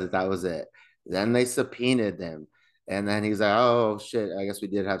 said that was it. Then they subpoenaed them, and then he's like, "Oh shit, I guess we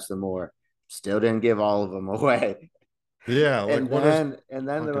did have some more." Still didn't give all of them away. Yeah, and then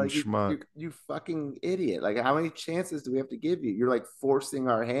they're like, you fucking idiot! Like, how many chances do we have to give you? You're like forcing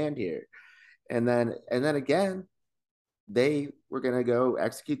our hand here. And then again, they were gonna go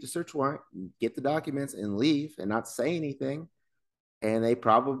execute the search warrant, get the documents, and leave and not say anything. And they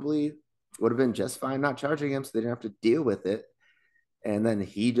probably would have been just fine not charging him, so they didn't have to deal with it. And then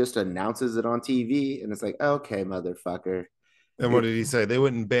he just announces it on TV, and it's like, okay, motherfucker. And what did he say? They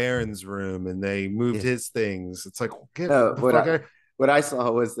went in Barron's room and they moved his things. It's like, what I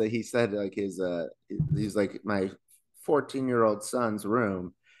saw was that he said like he's like my 14-year-old son's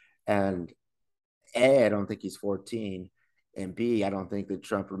room, and A, I don't think he's 14, and B, I don't think that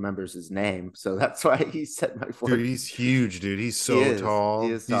Trump remembers his name, so that's why he said my 14. Dude, he's huge, dude. He's so tall.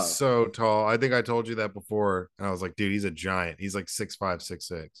 He's so tall. I think I told you that before, and I was like, dude, he's a giant. He's like 6'5",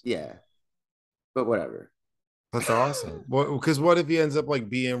 6'6". Yeah, but whatever. That's awesome. Because what if he ends up like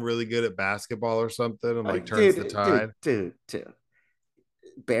being really good at basketball or something and like turns the tide? Dude.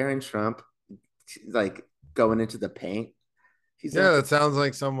 Barron Trump, like going into the paint. That sounds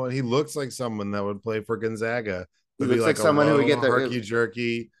like someone. He looks like someone that would play for Gonzaga. He looks like someone who would get the herky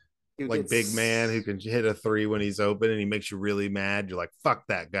jerky, like big man who can hit a three when he's open, and he makes you really mad. You're like, fuck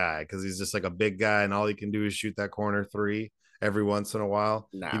that guy, because he's just like a big guy, and all he can do is shoot that corner three every once in a while.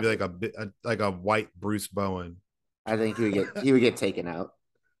 He'd be like a white Bruce Bowen. I think he would get taken out.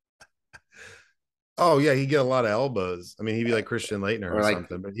 Oh yeah, he'd get a lot of elbows. I mean, he'd be like Christian Laettner or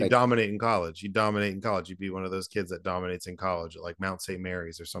something, but he'd dominate in college. He'd be one of those kids that dominates in college at like Mount St.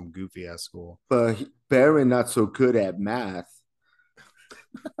 Mary's or some goofy ass school. But Barron not so good at math.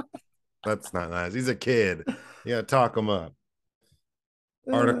 That's not nice. He's a kid. Yeah, talk him up.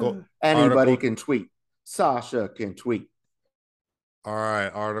 Anybody can tweet. Sasha can tweet. All right,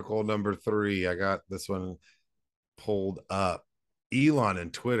 article number 3. I got this one pulled up. Elon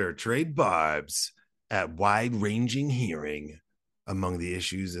and Twitter trade vibes at wide-ranging hearing. Among the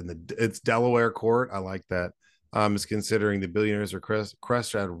issues in it's Delaware court. I like that. Is considering the billionaire's request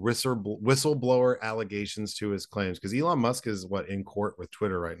had whistleblower allegations to his claims, because Elon Musk is in court with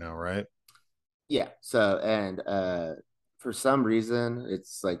Twitter right now, right? Yeah. So, and for some reason,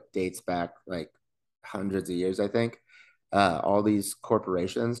 it's like dates back like hundreds of years, I think. All these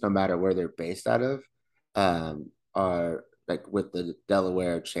corporations, no matter where they're based out of, are like with the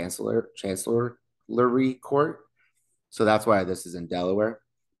Delaware Chancellery Court. So that's why this is in Delaware.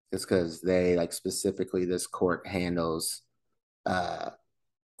 It's because they like specifically this court handles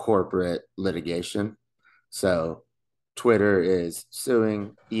corporate litigation. So Twitter is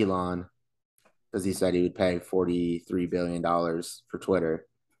suing Elon because he said he would pay $43 billion for Twitter,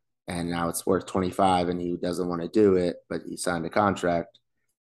 and now it's worth 25, and he doesn't want to do it, but he signed a contract.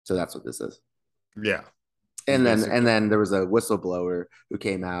 So that's what this is. Yeah. And then there was a whistleblower who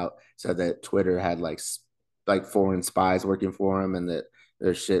came out, said that Twitter had like foreign spies working for him, and that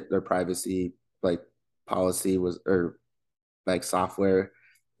their privacy like policy was, or like software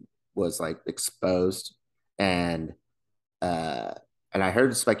was like exposed. And I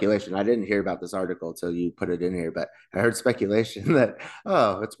heard speculation. I didn't hear about this article till you put it in here, but I heard speculation that,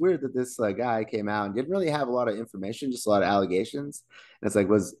 oh, it's weird that this guy came out and didn't really have a lot of information, just a lot of allegations. And it's like,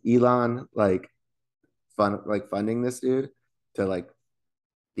 was Elon funding this dude to like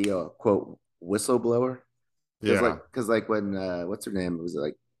be a quote whistleblower? Yeah, because like when what's her name, was it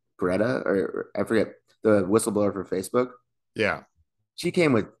like Greta, or I forget, the whistleblower for Facebook? Yeah, she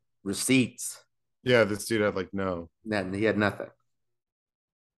came with receipts. Yeah, this dude had like no. And he had nothing.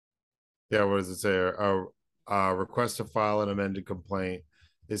 Yeah, what does it say? A request to file an amended complaint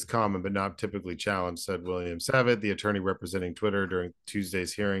is common but not typically challenged, said William Savitt, the attorney representing Twitter during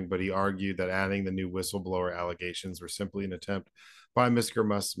Tuesday's hearing. But he argued that adding the new whistleblower allegations were simply an attempt by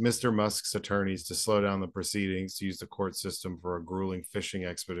Mr. Musk's attorneys to slow down the proceedings, to use the court system for a grueling fishing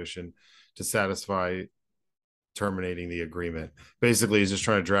expedition to satisfy terminating the agreement. Basically, he's just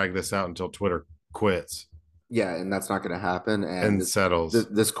trying to drag this out until Twitter quits. Yeah, and that's not going to happen. And settles.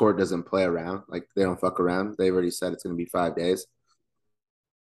 This court doesn't play around. Like, they don't fuck around. They already said it's going to be 5 days,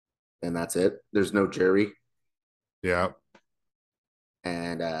 and that's it. There's no jury. Yeah,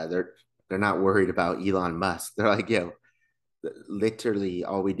 and they're not worried about Elon Musk. They're like, yo, literally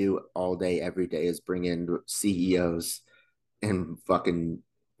all we do all day, every day is bring in CEOs and fucking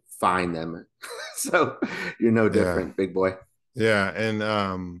find them. So you're no different, big boy. Yeah,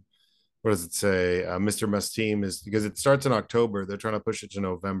 and what does it say? Mr. Musk's team is, because it starts in October, they're trying to push it to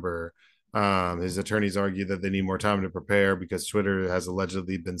November. His attorneys argue that they need more time to prepare because Twitter has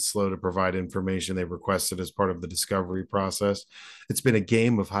allegedly been slow to provide information they requested as part of the discovery process. It's been a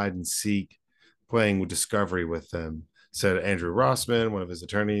game of hide and seek, playing with discovery with them, said Andrew Rossman, one of his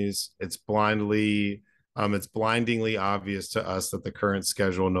attorneys. It's blindingly obvious to us that the current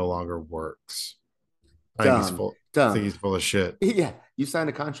schedule no longer works. I think he's full of shit. Yeah, you signed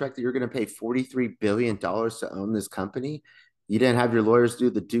a contract that you're going to pay $43 billion to own this company. You didn't have your lawyers do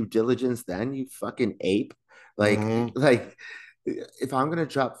the due diligence then, you fucking ape. Like, if I'm going to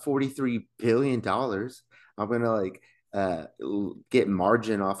drop $43 billion, I'm going to get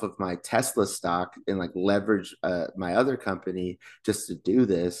margin off of my Tesla stock and like leverage my other company just to do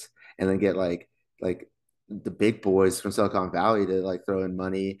this, and then get like the big boys from Silicon Valley to like throw in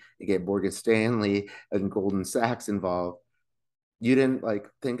money and get Morgan Stanley and Goldman Sachs involved. You didn't like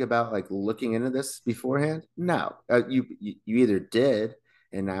think about like looking into this beforehand? No, you either did,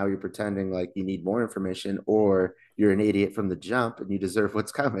 and now you're pretending like you need more information, or you're an idiot from the jump and you deserve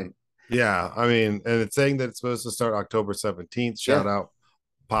what's coming. Yeah, I mean, and it's saying that it's supposed to start October 17th. Shout out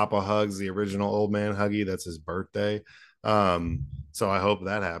Papa Hugs, the original old man Huggy. That's his birthday. So I hope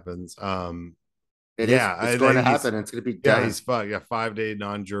that happens. It's going to happen. It's going to be done. Yeah, he's fucked. Yeah, 5-day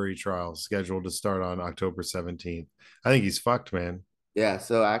non-jury trial scheduled to start on October 17th. I think he's fucked, man. Yeah.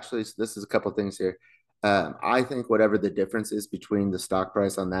 So actually, this is a couple things here. I think whatever the difference is between the stock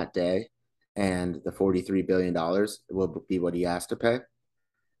price on that day and the $43 billion will be what he has to pay.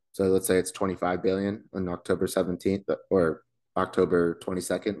 So let's say it's 25 billion on October 17th or October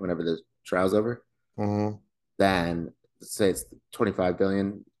 22nd, whenever the trial's over. Mm-hmm. Then let's say it's 25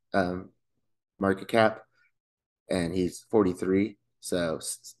 billion market cap, and he's 43, so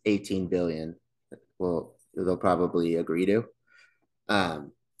 18 billion. Well, they'll probably agree to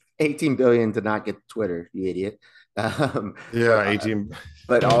 18 billion to not get Twitter, you idiot. Yeah, 18.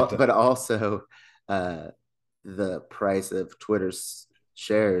 But also the price of Twitter's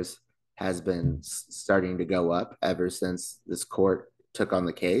shares has been starting to go up ever since this court took on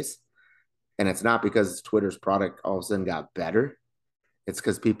the case. And it's not because Twitter's product all of a sudden got better. It's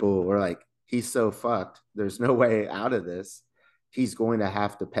because people were like, he's so fucked. There's no way out of this. He's going to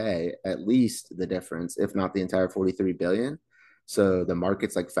have to pay at least the difference, if not the entire 43 billion. So the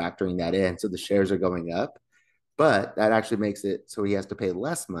market's like factoring that in. So the shares are going up, but that actually makes it so he has to pay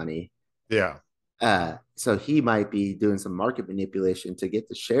less money. Yeah. So he might be doing some market manipulation to get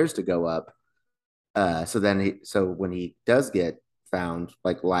the shares to go up. So when he does get found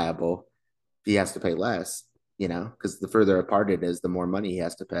like liable, he has to pay less, because the further apart it is, the more money he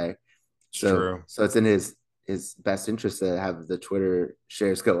has to pay. So it's in his best interest to have the Twitter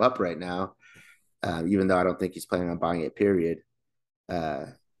shares go up right now, even though I don't think he's planning on buying it, period.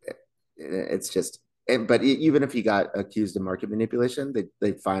 It's just, but even if he got accused of market manipulation,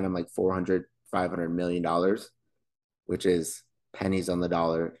 they'd fine him like $400-500 million, which is pennies on the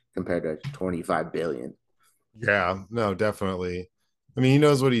dollar compared to 25 billion. Yeah, no, definitely. I mean, he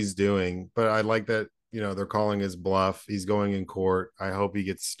knows what he's doing, but I like that, they're calling his bluff. He's going in court. I hope he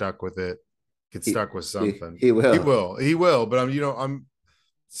gets stuck with it. Stuck with something. He will. He will. But I'm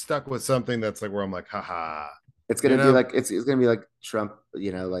stuck with something that's like where I'm like, haha. It's gonna be like it's gonna be like Trump,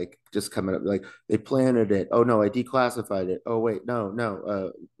 like just coming up like they planted it. Oh no, I declassified it. Oh wait,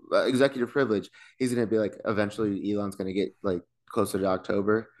 no, executive privilege. He's gonna be like, eventually Elon's gonna get like closer to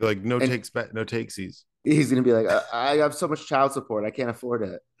October. Like no takesies. He's gonna be like, I have so much child support, I can't afford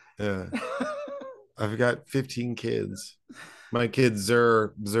it. Yeah. I've got 15 kids. My kid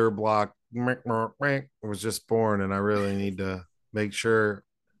Zur Block was just born, and I really need to make sure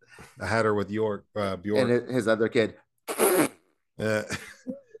I had her with Bjork. And his other kid. Yeah.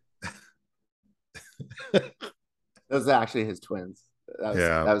 Those are actually his twins.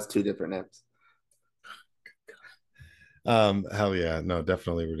 That was two different names. Hell yeah, no,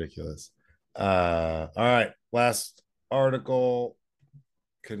 definitely ridiculous. All right, last article.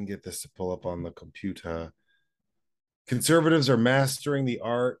 Couldn't get this to pull up on the computer. Conservatives are mastering the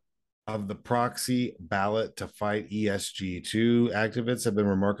art of the proxy ballot to fight ESG. Two activists have been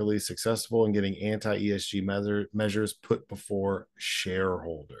remarkably successful in getting anti-ESG measures put before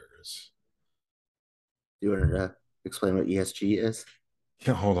shareholders. You want to explain what ESG is?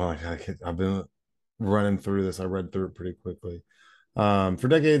 Yeah, hold on. I've been running through this. I read through it pretty quickly. For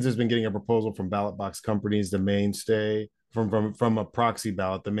decades, there's been getting a proposal from ballot box companies, the mainstay from a proxy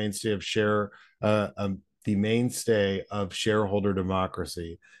ballot, the mainstay of the mainstay of shareholder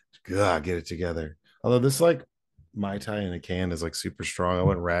democracy. God, get it together. Although this like Mai Tai in a can is like super strong. I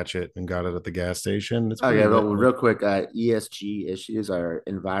went ratchet and got it at the gas station. It's pretty Okay, lit. well, real quick, ESG issues are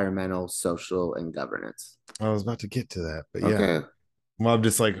environmental, social, and governance. I was about to get to that, but yeah. Okay. Well, I'm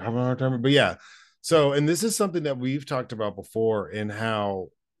just like having a hard time. But yeah. So, and this is something that we've talked about before in how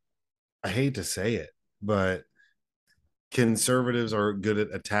I hate to say it, but conservatives are good at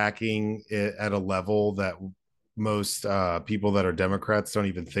attacking it at a level that most people that are Democrats don't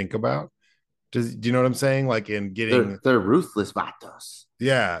even think about. Do you know what I'm saying? Like in getting, They're ruthless vatos.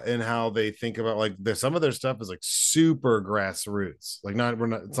 yeah, and how they think about like some of their stuff is like super grassroots. Like not we're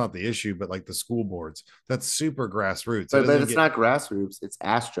not it's not the issue, but like the school boards, that's super grassroots. It But doesn't it's get, not grassroots, it's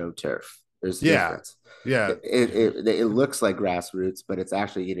astroturf. There's a yeah, difference. yeah. It looks like grassroots, but it's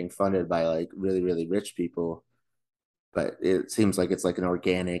actually getting funded by like really, really rich people. But it seems like it's like an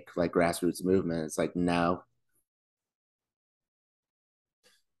organic, like grassroots movement. It's like, no.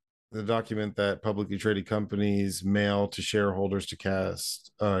 The document that publicly traded companies mail to shareholders to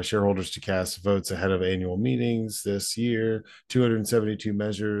cast votes ahead of annual meetings this year. 272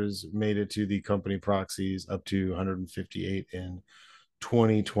 measures made it to the company proxies, up to 158 in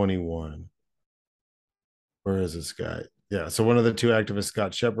 2021. Where is this guy? Yeah, so one of the two activists,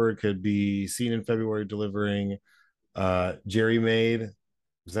 Scott Shepard, could be seen in February delivering Jerry Made.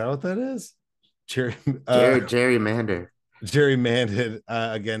 Is that what that is? Jerry Gerrymander. gerrymandered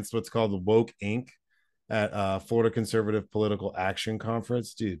against what's called the Woke Inc. at Florida Conservative Political Action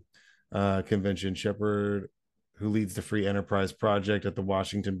Conference. Dude, convention. Shepard, who leads the Free Enterprise Project at the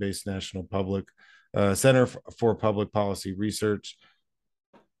Washington-based National Public Center for Public Policy Research.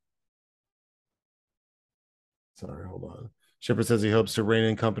 Sorry, hold on. Shepard says he hopes to rein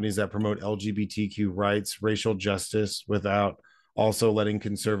in companies that promote LGBTQ rights, racial justice, without also letting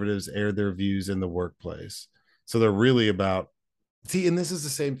conservatives air their views in the workplace. So they're really about, see, and this is the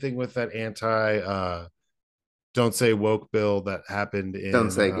same thing with that anti don't say woke bill that happened Don't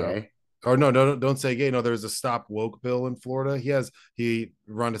in say gay. or no, don't say gay. No, there's a stop woke bill in Florida.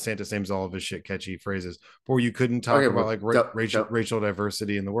 Ron DeSantis names all of his shit catchy phrases where you couldn't talk Okay, about well, like don't, racial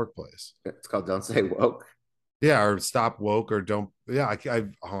diversity in the workplace. it's called Don't Say Woke. Yeah, or stop woke or don't. Yeah, I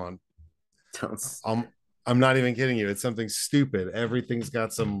hold on. Don't. I'm not even kidding you. It's something stupid. Everything's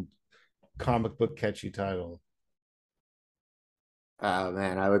got some comic book catchy title. Oh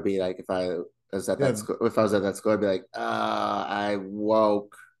man, I would be like if I was at Yeah, that school. If I was at that school, I'd be like, I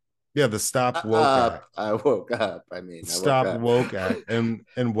woke yeah. The Stop Woke up. Act. I woke up. I mean, I woke Stop up. Woke Act, and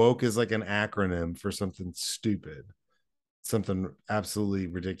woke is like an acronym for something stupid, something absolutely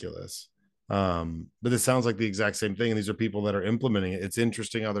ridiculous. But this sounds like the exact same thing, and these are people that are implementing it. It's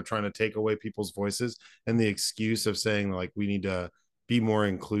interesting how they're trying to take away people's voices, and the excuse of saying like we need to be more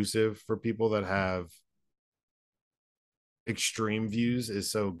inclusive for people that have extreme views is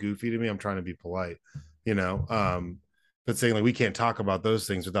so goofy to me. I'm trying to be polite, you know. But saying like we can't talk about those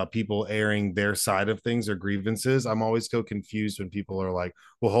things without people airing their side of things or grievances. I'm always so confused when people are like,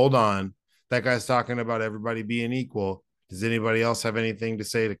 well, hold on, that guy's talking about everybody being equal. Does anybody else have anything to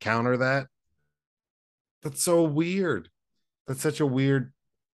say to counter that? That's so weird. That's such a weird,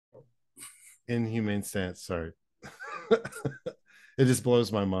 inhumane stance. Sorry. It just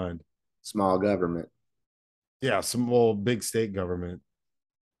blows my mind. Small government. Yeah, some old big state government.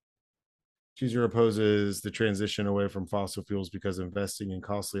 Chooser opposes the transition away from fossil fuels because investing in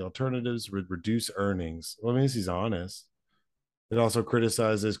costly alternatives would reduce earnings. Well, I mean, he's honest. It also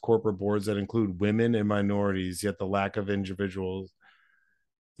criticizes corporate boards that include women and minorities, yet lack of individuals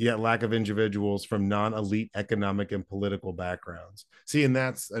from non-elite economic and political backgrounds. See, and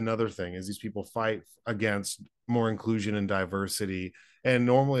that's another thing is these people fight against more inclusion and diversity. And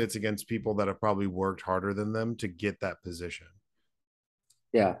normally it's against people that have probably worked harder than them to get that position.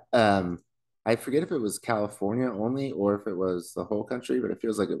 Yeah. I forget if it was California only or if it was the whole country, but it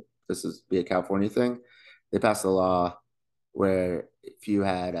feels like this is be a California thing. They passed a law where if you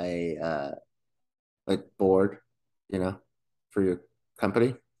had a like board, you know, for your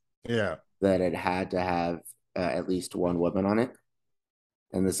company, Yeah. that it had to have at least one woman on it,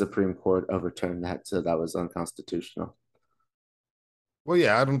 and the Supreme Court overturned that, so that was unconstitutional. Well,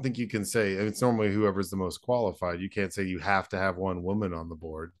 yeah, I don't think you can say it's normally whoever's the most qualified. You can't say you have to have one woman on the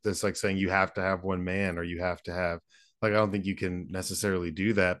board. That's like saying you have to have one man or you have to have, like, I don't think you can necessarily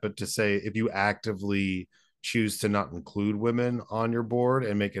do that. But to say if you actively choose to not include women on your board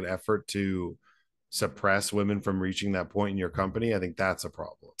and make an effort to suppress women from reaching that point in your company, I think that's a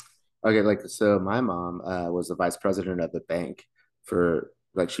problem. Okay, like so, my mom was the vice president of the bank for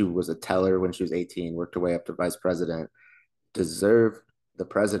like she was a teller when she was 18, worked her way up to vice president, deserved the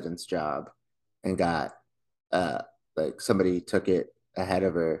president's job, and got like somebody took it ahead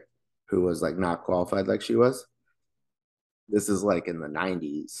of her who was like not qualified like she was. This is like in the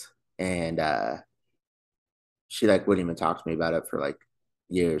 90s, and she like wouldn't even talk to me about it for like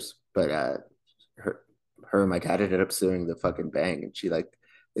years. But her her and my dad ended up suing the fucking bank, and she like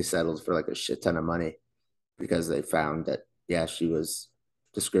they settled for like a shit ton of money because they found that yeah she was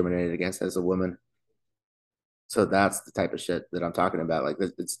discriminated against as a woman. So that's the type of shit that I'm talking about. Like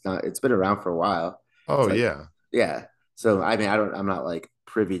it's not it's been around for a while. Oh It's like yeah. yeah. So I mean I'm not like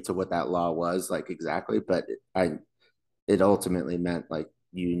privy to what that law was like exactly, but it ultimately meant like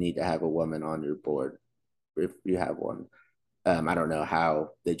you need to have a woman on your board if you have one. I don't know how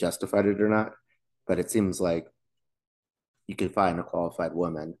they justified it or not, but it seems like you can find a qualified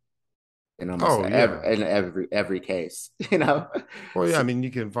woman in almost Oh yeah. every case, you know. Well, yeah, I So, mean,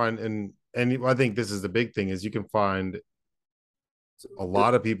 you can find, and I think this is the big thing is you can find a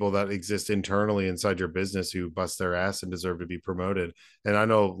lot of people that exist internally inside your business who bust their ass and deserve to be promoted. And I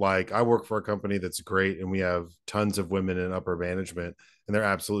know, like, I work for a company that's great, and we have tons of women in upper management, and they're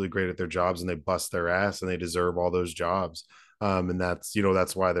absolutely great at their jobs, and they bust their ass, and they deserve all those jobs. And that's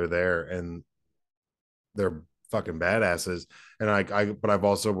that's why they're there, and they're fucking badasses. And but I've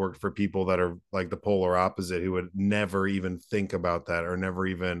also worked for people that are like the polar opposite who would never even think about that or never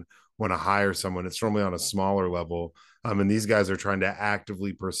even want to hire someone. It's normally on a smaller level. And these guys are trying to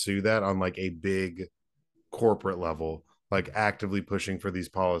actively pursue that on like a big corporate level, like actively pushing for these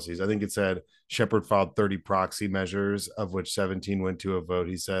policies. I think it said Shepard filed 30 proxy measures, of which 17 went to a vote,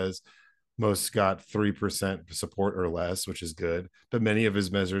 he says. Most got 3% support or less, which is good. But many of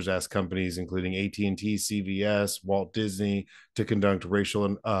his measures asked companies, including AT&T, CVS, Walt Disney, to conduct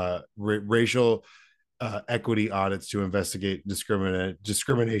racial equity audits to investigate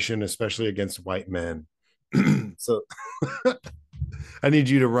discrimination, especially against white men. So I need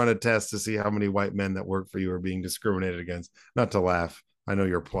you to run a test to see how many white men that work for you are being discriminated against. Not to laugh. I know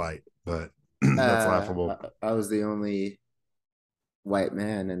your plight, but that's laughable. I was the only white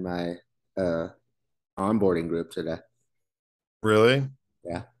man in my uh, onboarding group today. Really?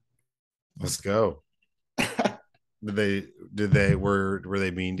 Yeah. Let's go. Were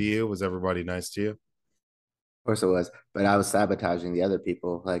they mean to you? Was everybody nice to you? Of course it was, but I was sabotaging the other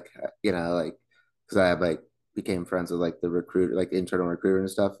people, like like because I like became friends with like the recruiter, like the internal recruiter and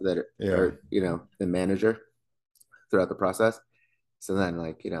stuff that Yeah. are the manager throughout the process. So then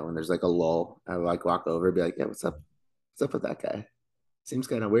like when there's like a lull, I would like walk over and be like, yeah, what's up? What's up with that guy? Seems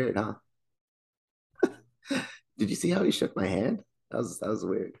kind of weird, huh? Did you see how he shook my hand? That was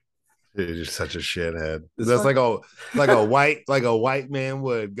weird. You're just such a shithead. This That's fuck. like a white man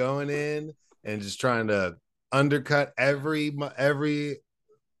would going in and just trying to undercut every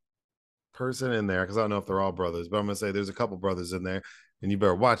person in there, because I don't know if they're all brothers, but I'm gonna say there's a couple brothers in there, and you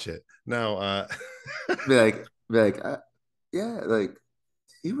better watch it. No, Be like, yeah, like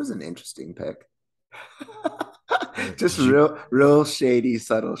he was an interesting pick. Just did you real shady,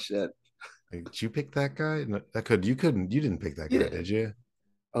 subtle shit. did you pick that guy? No, you didn't pick that You guy, did. did you?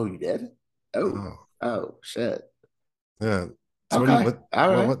 Oh, you did? Oh, Oh, oh, shit. yeah. So Okay, all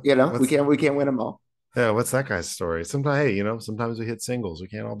right. what's We can't win them all. yeah, what's that guy's story? Sometimes, hey, sometimes we hit singles. We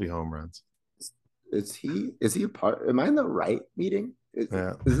can't all be home runs. Is he a part? Am I in the right meeting?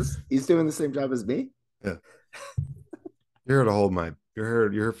 Yeah, Is this he's doing the same job as me? yeah. You're here to hold my. You're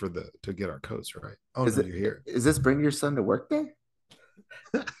here for the to get our coats right. Oh Is no, it you're here. is this bring your son to work day?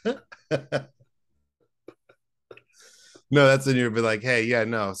 No, that's when you'd be like, hey, yeah,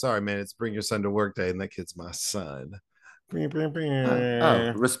 no, sorry, man, it's bring your son to work day, and that kid's my son.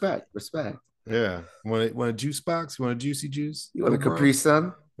 Oh, respect, respect. Yeah. Want a juice box? You want a juicy juice, You want a little Capri bro?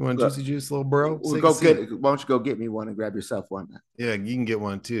 Sun? You want a Look, juicy juice, little bro? we'll Take a go seat. get. Why don't you go get me one and grab yourself one? Yeah, you can get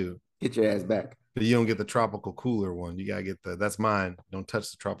one too. Get your ass back. But you don't get the tropical cooler one. You gotta get that's mine. Don't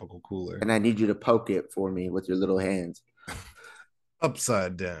touch the tropical cooler. And I need you to poke it for me with your little hands.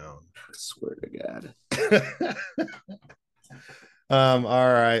 Upside down. I swear to God. All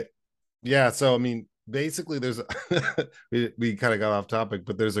right. Yeah, so I mean, basically there's we kind of got off topic,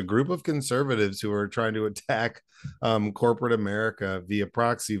 but there's a group of conservatives who are trying to attack corporate America via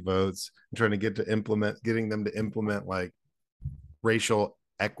proxy votes and trying to getting them to implement like racial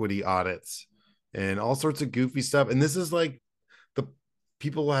equity audits and all sorts of goofy stuff. And this is like the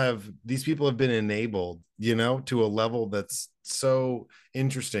these people have been enabled, to a level that's so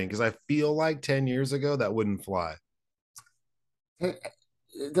interesting, because I feel like 10 years ago that wouldn't fly.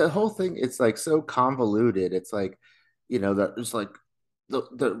 The whole thing, it's like so convoluted. It's like, that it's like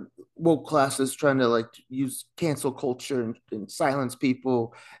the woke class is trying to like use cancel culture and silence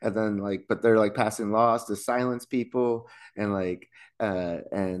people, and then like, but they're like passing laws to silence people, and like,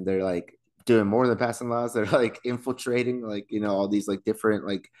 and they're like doing more than passing laws. They're like infiltrating like, all these like different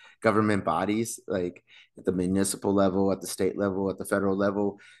like government bodies, like at the municipal level, at the state level, at the federal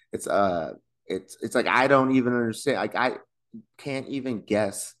level. It's it's like I don't even understand. Like I can't even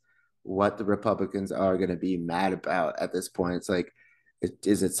guess what the Republicans are going to be mad about at this point. It's like,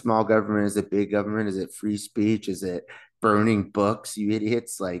 is it small government? Is it big government? Is it free speech? Is it burning books? You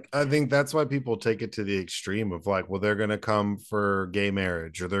idiots! Like, I think that's why people take it to the extreme of like, well, they're going to come for gay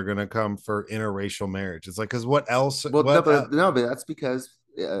marriage or they're going to come for interracial marriage. It's like, because what else? well, no, but that's because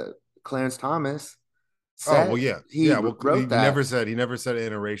Clarence Thomas Oh well, said yeah, he yeah. Well, wrote that. he never said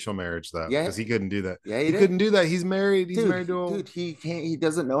interracial marriage though, Yeah, because he couldn't do that. yeah, He did. couldn't do that. He's married. He's married to a. Dude, he can't. He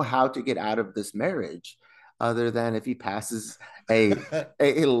doesn't know how to get out of this marriage, other than if he passes a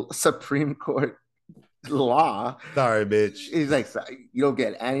a Supreme Court law. Sorry, bitch. He's like, you don't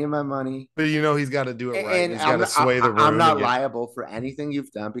get any of my money, But he's got to do it right. and He's got to sway the room. I'm not liable for anything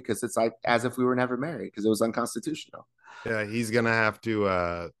you've done, because it's like as if we were never married, because it was unconstitutional. Yeah, he's gonna have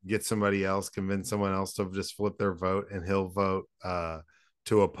to get somebody else, convince someone else to just flip their vote, and he'll vote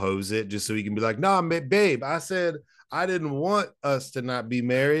to oppose it, just so he can be like, "Nah, babe, I said I didn't want us to not be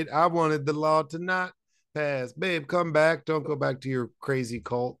married. I wanted the law to not pass. Babe, come back. Don't go back to your crazy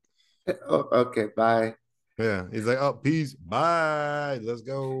cult." Oh, okay, bye. Yeah, he's like, "Oh, peace, bye, let's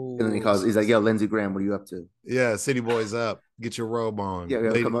go." And then he's like, yo, Lindsey Graham, what are you up to? Yeah, city boys up. Get your robe on. Yeah,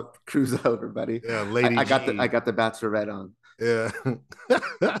 lady. Come up, cruise over, buddy. Yeah, lady. I got the bachelorette on. Yeah.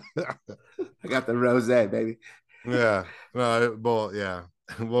 I got the rose, baby. Yeah. No, well, yeah.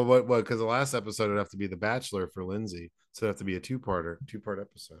 Well, what? Because the last episode would have to be The Bachelor for Lindsay, so it'd have to be a two-part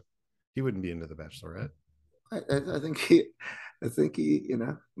episode. He wouldn't be into The Bachelorette. I think he,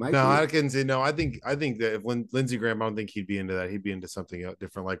 might. No, be. I can say no. I think that if Lindsey Graham, I don't think he'd be into that. He'd be into something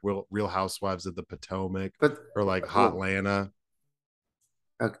different, like Real Housewives of the Potomac, or like Hotlanta.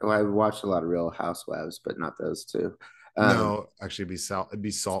 Well, I watched a lot of Real Housewives, but not those two. No, actually, it'd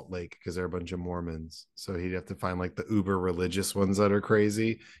be Salt Lake, because they're a bunch of Mormons. So he'd have to find like the uber religious ones that are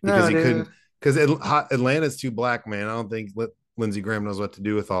crazy, because he couldn't. Because Atlanta's too black, man. I don't think Lindsey Graham knows what to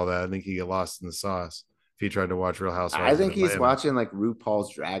do with all that. I think he get lost in the sauce if he tried to watch Real Housewives. I think he's watching like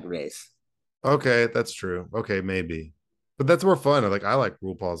RuPaul's Drag Race. Okay, that's true. Okay, maybe, but that's more fun. I like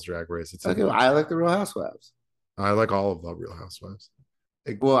RuPaul's Drag Race. It's okay. I like the Real Housewives. I like all of the Real Housewives.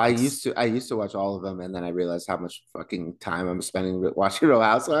 Well, I used to watch all of them, and then I realized how much fucking time I'm spending watching Real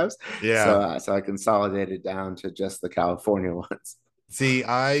Housewives. Yeah. So I consolidated down to just the California ones. See,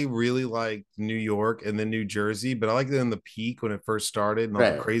 I really like New York and then New Jersey, but I like it in the peak when it first started and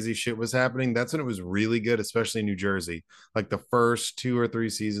all the crazy shit was happening. That's when it was really good, especially New Jersey. Like the first 2 or 3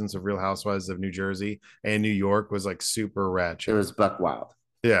 seasons of Real Housewives of New Jersey and New York was like super ratchet. It was buck wild.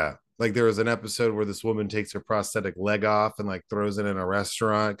 Yeah. Like there was an episode where this woman takes her prosthetic leg off and like throws it in a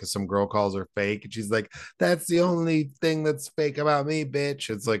restaurant because some girl calls her fake, and she's like, "That's the only thing that's fake about me, bitch."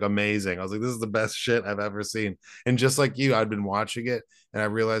 It's like amazing. I was like, this is the best shit I've ever seen. And just like you, I'd been watching it, and I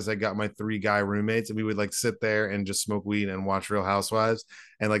realized I got my 3 guy roommates, and we would like sit there and just smoke weed and watch Real Housewives,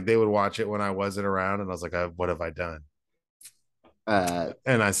 and like they would watch it when I wasn't around, and I was like, what have I done?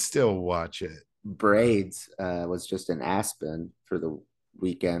 And I still watch it. Braids was just in Aspen for the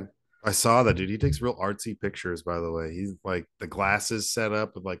weekend. I saw that, dude. He takes real artsy pictures, by the way. He's like the glasses set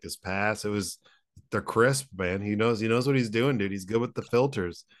up with like this pass. They're crisp, man. He knows what he's doing, dude. He's good with the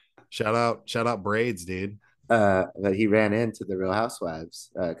filters. Shout out Braids, dude. That he ran into the Real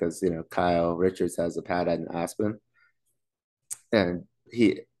Housewives because Kyle Richards has a pad in Aspen, and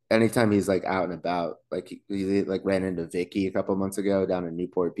anytime he's like out and about, like he like ran into Vicky a couple months ago down in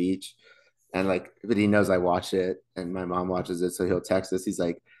Newport Beach, and like, but he knows I watch it and my mom watches it, so he'll text us. He's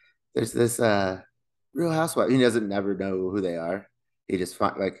like, there's this Real Housewives. He doesn't never know who they are. He just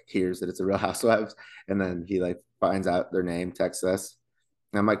hears that it's a Real Housewives, and then he like finds out their name, texts us.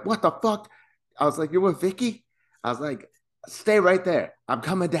 And I'm like, what the fuck? I was like, you're with Vicky? I was like, stay right there. I'm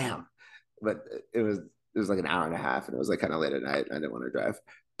coming down. But it was like an hour and a half, and it was like kind of late at night. I didn't want to drive.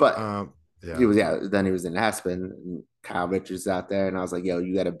 But He Yeah. was, yeah. Then he was in Aspen, and Kyle Richards out there, and I was like, "Yo,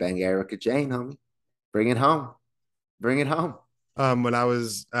 you got to bang Erica Jane, homie. Bring it home. Bring it home." When I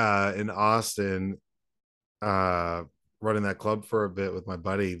was in Austin, uh running that club for a bit with my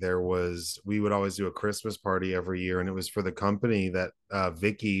buddy, we would always do a Christmas party every year, and it was for the company that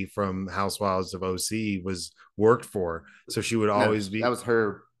Vicky from Housewives of OC was worked for. So she would No, always that be, was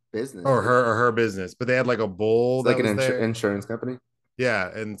her business, or dude. her business, but they had like a bowl It's like that an was there. insurance company. Yeah,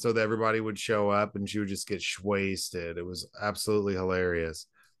 and so that everybody would show up and she would just get wasted. It was absolutely hilarious.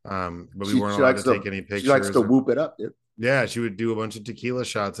 But we weren't allowed to take any She likes pictures to or, whoop it up, dude. yeah, she would do a bunch of tequila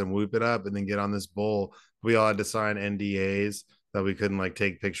shots and whoop it up and then get on this bowl. We all had to sign NDAs that we couldn't like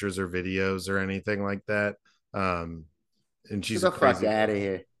take pictures or videos or anything like that. Um, and Get she's a the fuck crazy, out of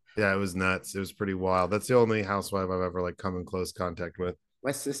here. yeah, it was nuts. It was pretty wild. That's the only housewife I've ever like come in close contact with.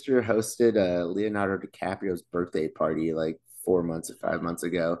 My sister hosted Leonardo DiCaprio's birthday party like 4 months or 5 months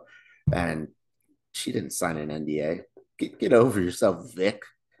ago, and she didn't sign an NDA. Get over yourself, Vic.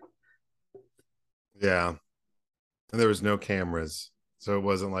 Yeah. And there was no cameras. So it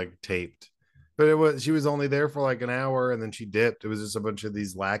wasn't like taped. But it was, she was only there for like an hour and then she dipped. It was just a bunch of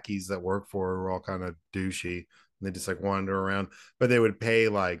these lackeys that work for her who were all kind of douchey and they just like wander around. But they would pay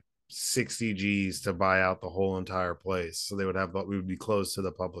like 60 G's to buy out the whole entire place. So they would have, we would be closed to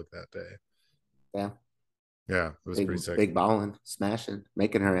the public that day. Yeah, Yeah, it was pretty sick. big balling, smashing,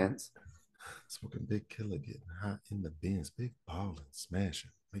 making her ends. Smoking big killer, getting hot in the bins, big balling,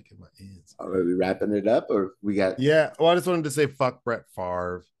 smashing, making my ends. Are we wrapping it up, or we got? Yeah, well, I just wanted to say fuck Brett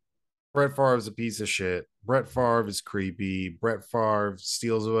Favre. Brett Favre is a piece of shit. Brett Favre is creepy. Brett Favre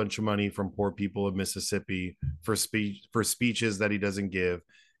steals a bunch of money from poor people of Mississippi for speeches that he doesn't give,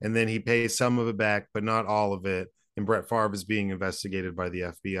 and then he pays some of it back, but not all of it. And Brett Favre is being investigated by the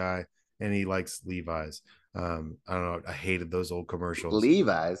FBI, and he likes Levi's. I don't know. I hated those old commercials.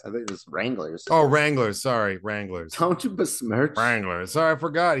 Levi's. I think it was Wranglers. Oh, Wranglers. Sorry, Wranglers. Don't you besmirch Wranglers. Sorry, I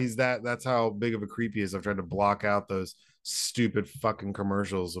forgot. He's that. That's how big of a creep he is. I've tried to block out those stupid fucking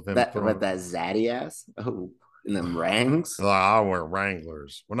commercials of him that? throwing. But that zaddy ass. Oh, and them rangs. I wear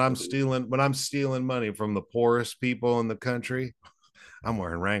Wranglers when I'm stealing money from the poorest people in the country. I'm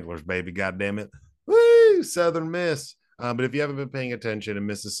wearing Wranglers, baby. God damn it. Woo! Southern Miss. But if you haven't been paying attention in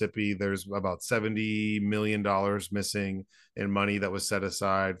Mississippi, there's about $70 million missing in money that was set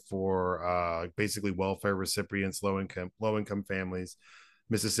aside for basically welfare recipients, low income families.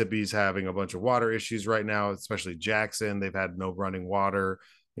 Mississippi's having a bunch of water issues right now, especially Jackson. They've had no running water,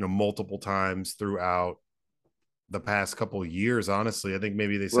 multiple times throughout the past couple of years. Honestly, I think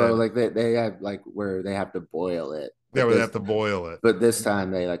maybe they said, well, like they have like where they have to boil it. yeah, where they have to boil it. But this time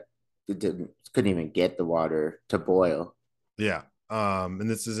they like couldn't even get the water to boil. Yeah. And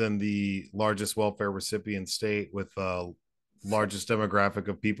this is in the largest welfare recipient state with the largest demographic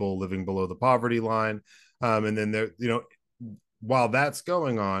of people living below the poverty line. And then there, while that's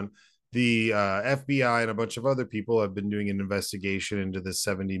going on, the FBI and a bunch of other people have been doing an investigation into the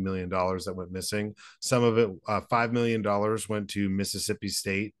 $70 million that went missing. Some of it, $5 million went to Mississippi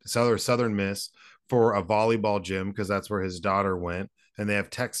State, Southern Miss, for a volleyball gym because that's where his daughter went. And they have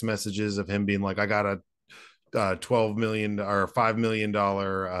text messages of him being like, I got a $12 million or $5 million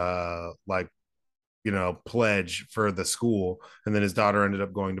pledge for the school, and then his daughter ended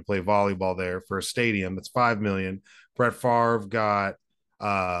up going to play volleyball there for a stadium that's $5 million. Brett Favre got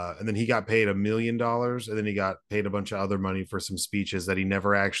and then he got paid $1 million, and then he got paid a bunch of other money for some speeches that he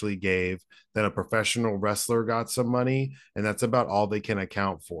never actually gave. Then a professional wrestler got some money, and that's about all they can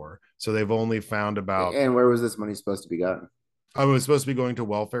account for. So they've only found about. And where was this money supposed to be gotten? It was supposed to be going to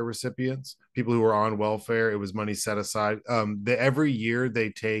welfare recipients, people who were on welfare. It was money set aside. Every year they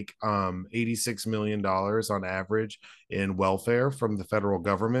take $86 million on average in welfare from the federal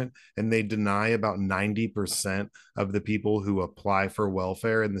government, and they deny about 90% of the people who apply for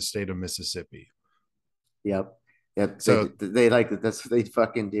welfare in the state of Mississippi. Yep. Yep. So they like that's what they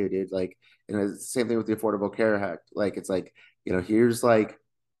fucking do, dude. Like, the same thing with the Affordable Care Act. Like, it's like, here's like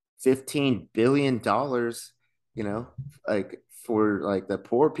 $15 billion, like for like the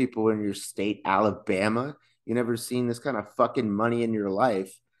poor people in your state, Alabama. You never seen this kind of fucking money in your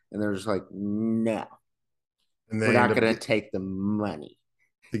life. And they're just like, no, we're not going to take the money.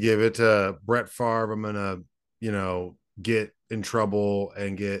 To give it to Brett Favre, I'm going to, get in trouble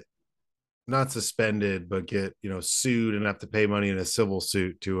and get not suspended, but get, sued and have to pay money in a civil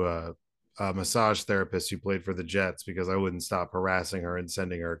suit to a massage therapist who played for the Jets because I wouldn't stop harassing her and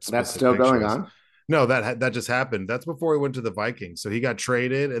sending her. That's still pictures. Going on. No, that just happened. That's before he went to the Vikings. So he got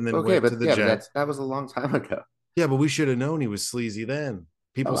traded and then went to the Jets. That was a long time ago. Yeah, but we should have known he was sleazy then.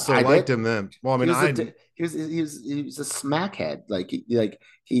 People Oh, still I liked did. him then. Well, I He mean, was a I he was a smackhead.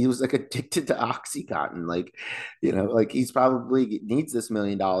 He was like addicted to OxyContin. Like he's probably needs this $1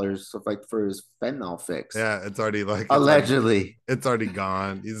 million like for his fentanyl fix. yeah, it's already like Allegedly. it's already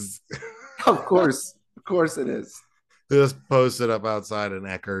gone. He's Of course it is. just posted up outside in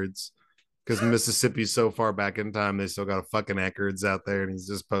Eckerd's because Mississippi's so far back in time, they still got a fucking Eckerd's out there, and he's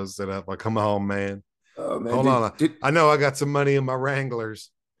just posted up like, "Come on, man, Oh man, hold on, I know I got some money in my Wranglers,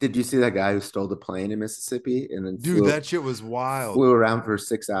 did you see that guy who stole the plane in Mississippi and then dude." flew That shit was wild. flew around for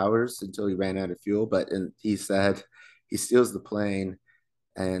 6 hours until he ran out of fuel? But he said he steals the plane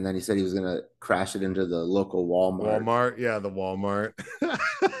and then he said he was gonna crash it into the local Walmart. Walmart, yeah, the Walmart.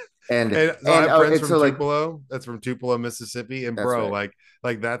 And And so I and have oh, friends and from so like Tupelo. That's from Tupelo, Mississippi. And that's bro, right.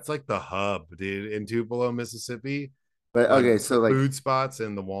 like that's like the hub, dude, in Tupelo, Mississippi. But Like okay, the so like food spots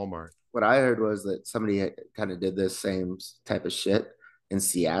and the Walmart. what I heard was that somebody kind of did this same type of shit in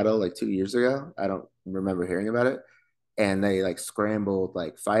Seattle like 2 years ago. I don't remember hearing about it. And they like scrambled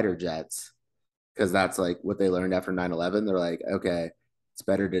like fighter jets because that's like what they learned after 9/11. They're like, okay, it's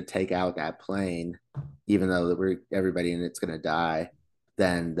better to take out that plane, even though everybody in it's gonna die,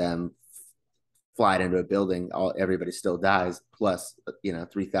 than them fly it into a building. Everybody still dies, plus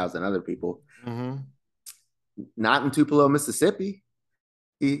 3,000 other people. Mm-hmm. Not in Tupelo, Mississippi.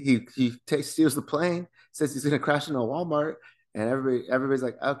 He steals the plane, says he's gonna crash into a Walmart, and everybody's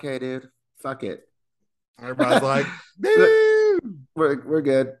like, okay, dude, fuck it. Everybody's like, dude, we're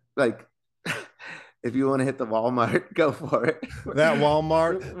good. Like, if you want to hit the Walmart, go for it. that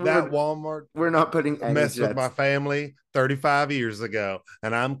Walmart, that we're, Walmart we're not putting any messed with my jets. family 35 years ago,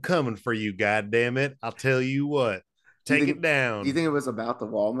 and I'm coming for you, god damn it. I'll tell you what, Do you take think? it Do you down. think it was about the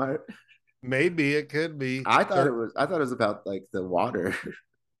Walmart? Maybe it could be. I thought it was about like the water.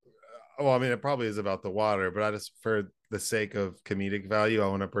 Well, I mean, it probably is about the water, but I just, for the sake of comedic value, I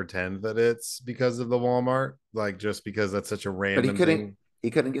want to pretend that it's because of the Walmart, like just because that's such a But he random couldn't. thing.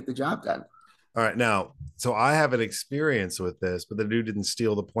 He couldn't get the job done. All right, now, so I have an experience with this, but the dude didn't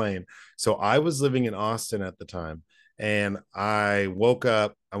steal the plane. So I was living in Austin at the time, and I woke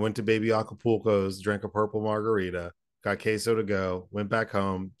up. I went to Baby Acapulco's, drank a purple margarita, got queso to go, went back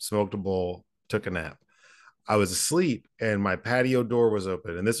home, smoked a bowl, took a nap. I was asleep and my patio door was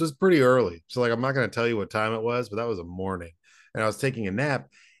open. And this was pretty early. So, like, I'm not going to tell you what time it was, but that was a morning. And I was taking a nap.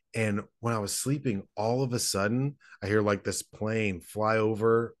 And when I was sleeping, all of a sudden, I hear like this plane fly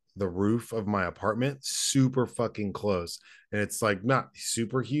over the roof of my apartment, super fucking close. And it's like not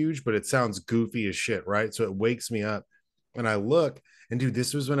super huge, but it sounds goofy as shit. Right. So it wakes me up and I look. And dude,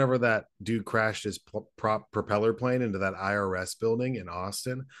 this was whenever that dude crashed his propeller plane into that IRS building in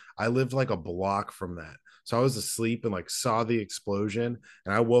Austin. I lived like a block from that. So I was asleep and like saw the explosion,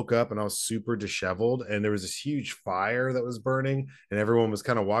 and I woke up and I was super disheveled, and there was this huge fire that was burning and everyone was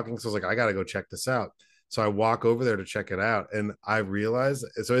kind of walking. So I was like, I got to go check this out. So I walk over there to check it out, and I realized,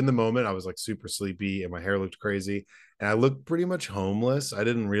 so in the moment I was like super sleepy and my hair looked crazy and I looked pretty much homeless. I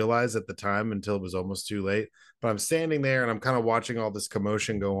didn't realize at the time until it was almost too late, but I'm standing there and I'm kind of watching all this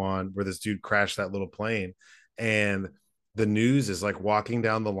commotion go on where this dude crashed that little plane, and the news is like walking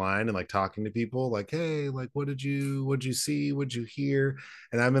down the line and like talking to people like, hey, like, what did you see, what'd you hear?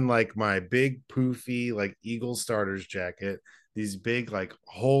 And I'm in like my big poofy like Eagle starters jacket, these big like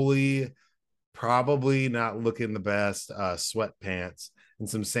holy, probably not looking the best sweatpants, and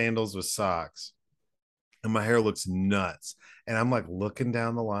some sandals with socks, and my hair looks nuts. And I'm like looking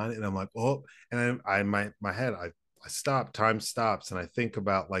down the line and I'm like, oh, and I my head, I stop, time stops, and I think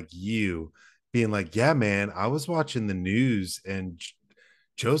about like you being like, yeah, man, I was watching the news and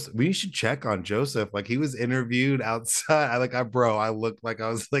Joseph, we should check on Joseph. Like he was interviewed outside. I looked like I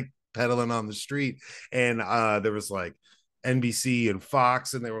was like pedaling on the street. And there was like NBC and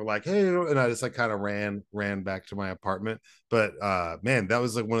Fox, and they were like, hey, and I just like kind of ran back to my apartment. But man, that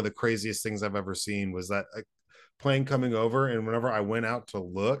was like one of the craziest things I've ever seen, was that plane coming over. And whenever I went out to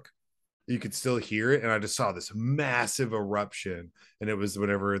look, you could still hear it. And I just saw this massive eruption. And it was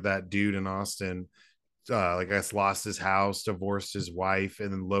whenever that dude in Austin, like I guess lost his house, divorced his wife,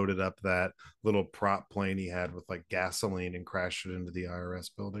 and then loaded up that little prop plane he had with like gasoline and crashed it into the IRS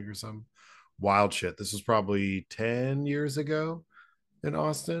building or something. Wild shit. This was probably 10 years ago in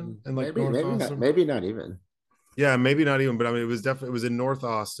Austin, in like Maybe, North maybe not. Austin. Maybe not even. Yeah, maybe not even, but I mean, it was in North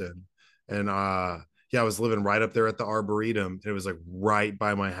Austin. And yeah, I was living right up there at the Arboretum. It was like right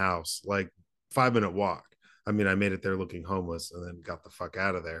by my house, like 5 minute walk. I mean, I made it there looking homeless and then got the fuck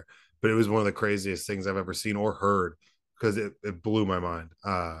out of there. But it was one of the craziest things I've ever seen or heard, because it blew my mind.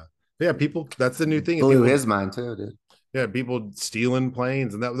 Yeah, people, that's the new thing. Is Blew people, his mind too, dude. yeah, people stealing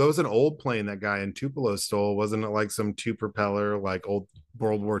planes. And that was an old plane that guy in Tupelo stole. Wasn't it like some two propeller, like old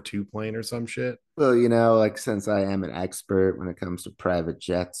World War II plane or some shit. Well, like since I am an expert when it comes to private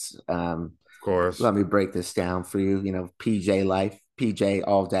jets, Of course. let me break this down for you. PJ life, PJ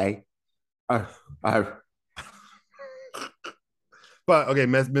all day. Arr, arr. But okay,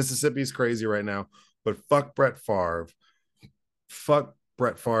 Mississippi's crazy right now. But fuck Brett Favre. Fuck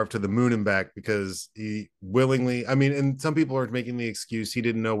Brett Favre to the moon and back because he willingly, I mean, and some people are making the excuse he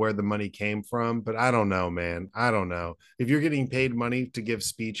didn't know where the money came from, but I don't know, man. I don't know. If you're getting paid money to give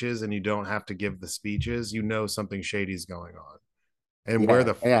speeches and you don't have to give the speeches, something shady's going on. And where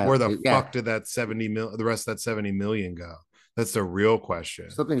the fuck did that 70 mil the rest of that 70 million go? That's the real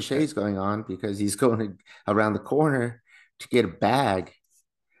question. Something shady's going on because he's going around the corner to get a bag,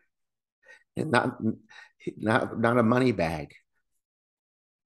 and not a money bag.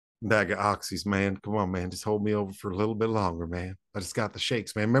 Bag of oxys, man. Come on, man. Just hold me over for a little bit longer, man. I just got the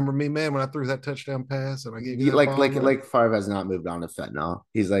shakes, man. Remember me, man, when I threw that touchdown pass and I gave you like Favre has not moved on to fentanyl.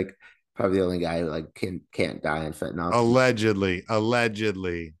 He's like probably the only guy who like can't die in fentanyl.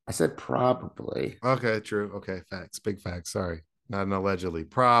 Allegedly. I said probably. Okay, true. Okay, facts. Big facts. Sorry, not an allegedly.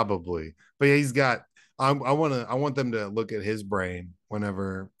 Probably, but yeah, he's got. I want them to look at his brain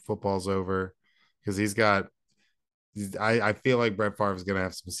whenever football's over because he's got. I feel like Brett Favre is gonna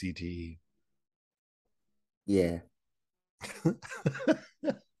have some CTE. Yeah.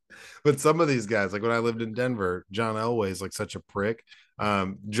 But some of these guys, like when I lived in Denver, John Elway's like such a prick.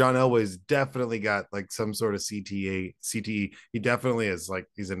 John Elway's definitely got like some sort of CTE. He definitely is like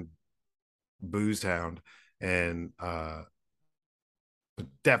he's in Booze Hound and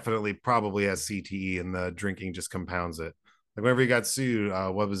definitely probably has CTE and the drinking just compounds it. Like whenever he got sued,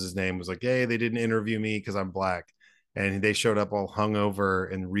 what was his name? Was like, hey, they didn't interview me because I'm black. And they showed up all hungover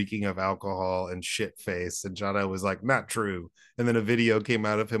and reeking of alcohol and shit face. And Jono was like, not true. And then a video came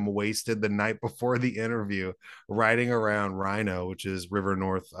out of him wasted the night before the interview, riding around Rhino, which is River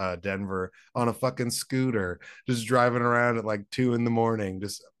North, Denver, on a fucking scooter, just driving around at like 2 a.m,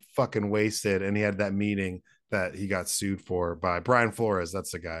 just fucking wasted. And he had that meeting that he got sued for by Brian Flores.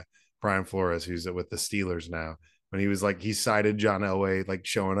 That's the guy, Brian Flores, who's with the Steelers now. When he was like, he cited John Elway, like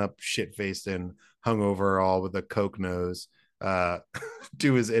showing up shit faced and hungover all with a Coke nose,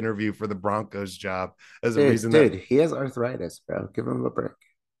 do his interview for the Broncos job as a reason. Dude, he has arthritis, bro. Give him a break.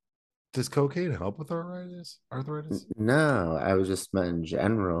 Does cocaine help with arthritis? No, I was just meant in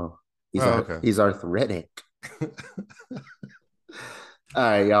general. Okay. He's arthritic. All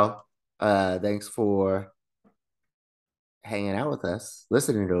right, y'all. Thanks for hanging out with us,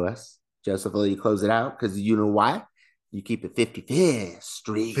 listening to us. Joseph, will you close it out? Because you know why? You keep it 55th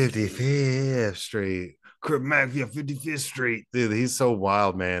Street. 55th Street. Crip Mac, 55th Street. Dude, he's so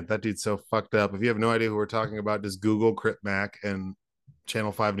wild, man. That dude's so fucked up. If you have no idea who we're talking about, just Google Crip Mac and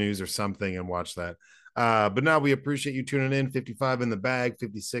Channel 5 News or something and watch that. But now we appreciate you tuning in. 55 in the bag,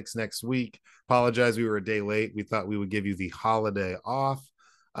 56 next week. Apologize, we were a day late. We thought we would give you the holiday off.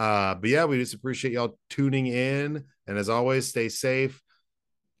 But yeah, we just appreciate y'all tuning in. And as always, stay safe.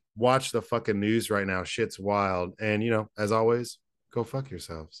 Watch the fucking news right now. Shit's wild. And, as always, go fuck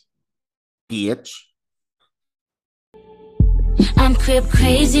yourselves. Bitch. I'm crip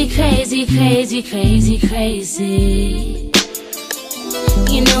crazy, crazy, crazy, crazy, crazy.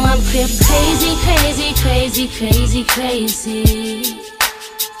 I'm crip crazy, crazy, crazy, crazy, crazy.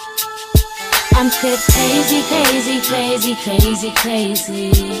 I'm crip crazy, crazy, crazy, crazy,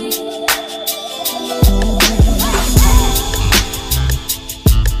 crazy.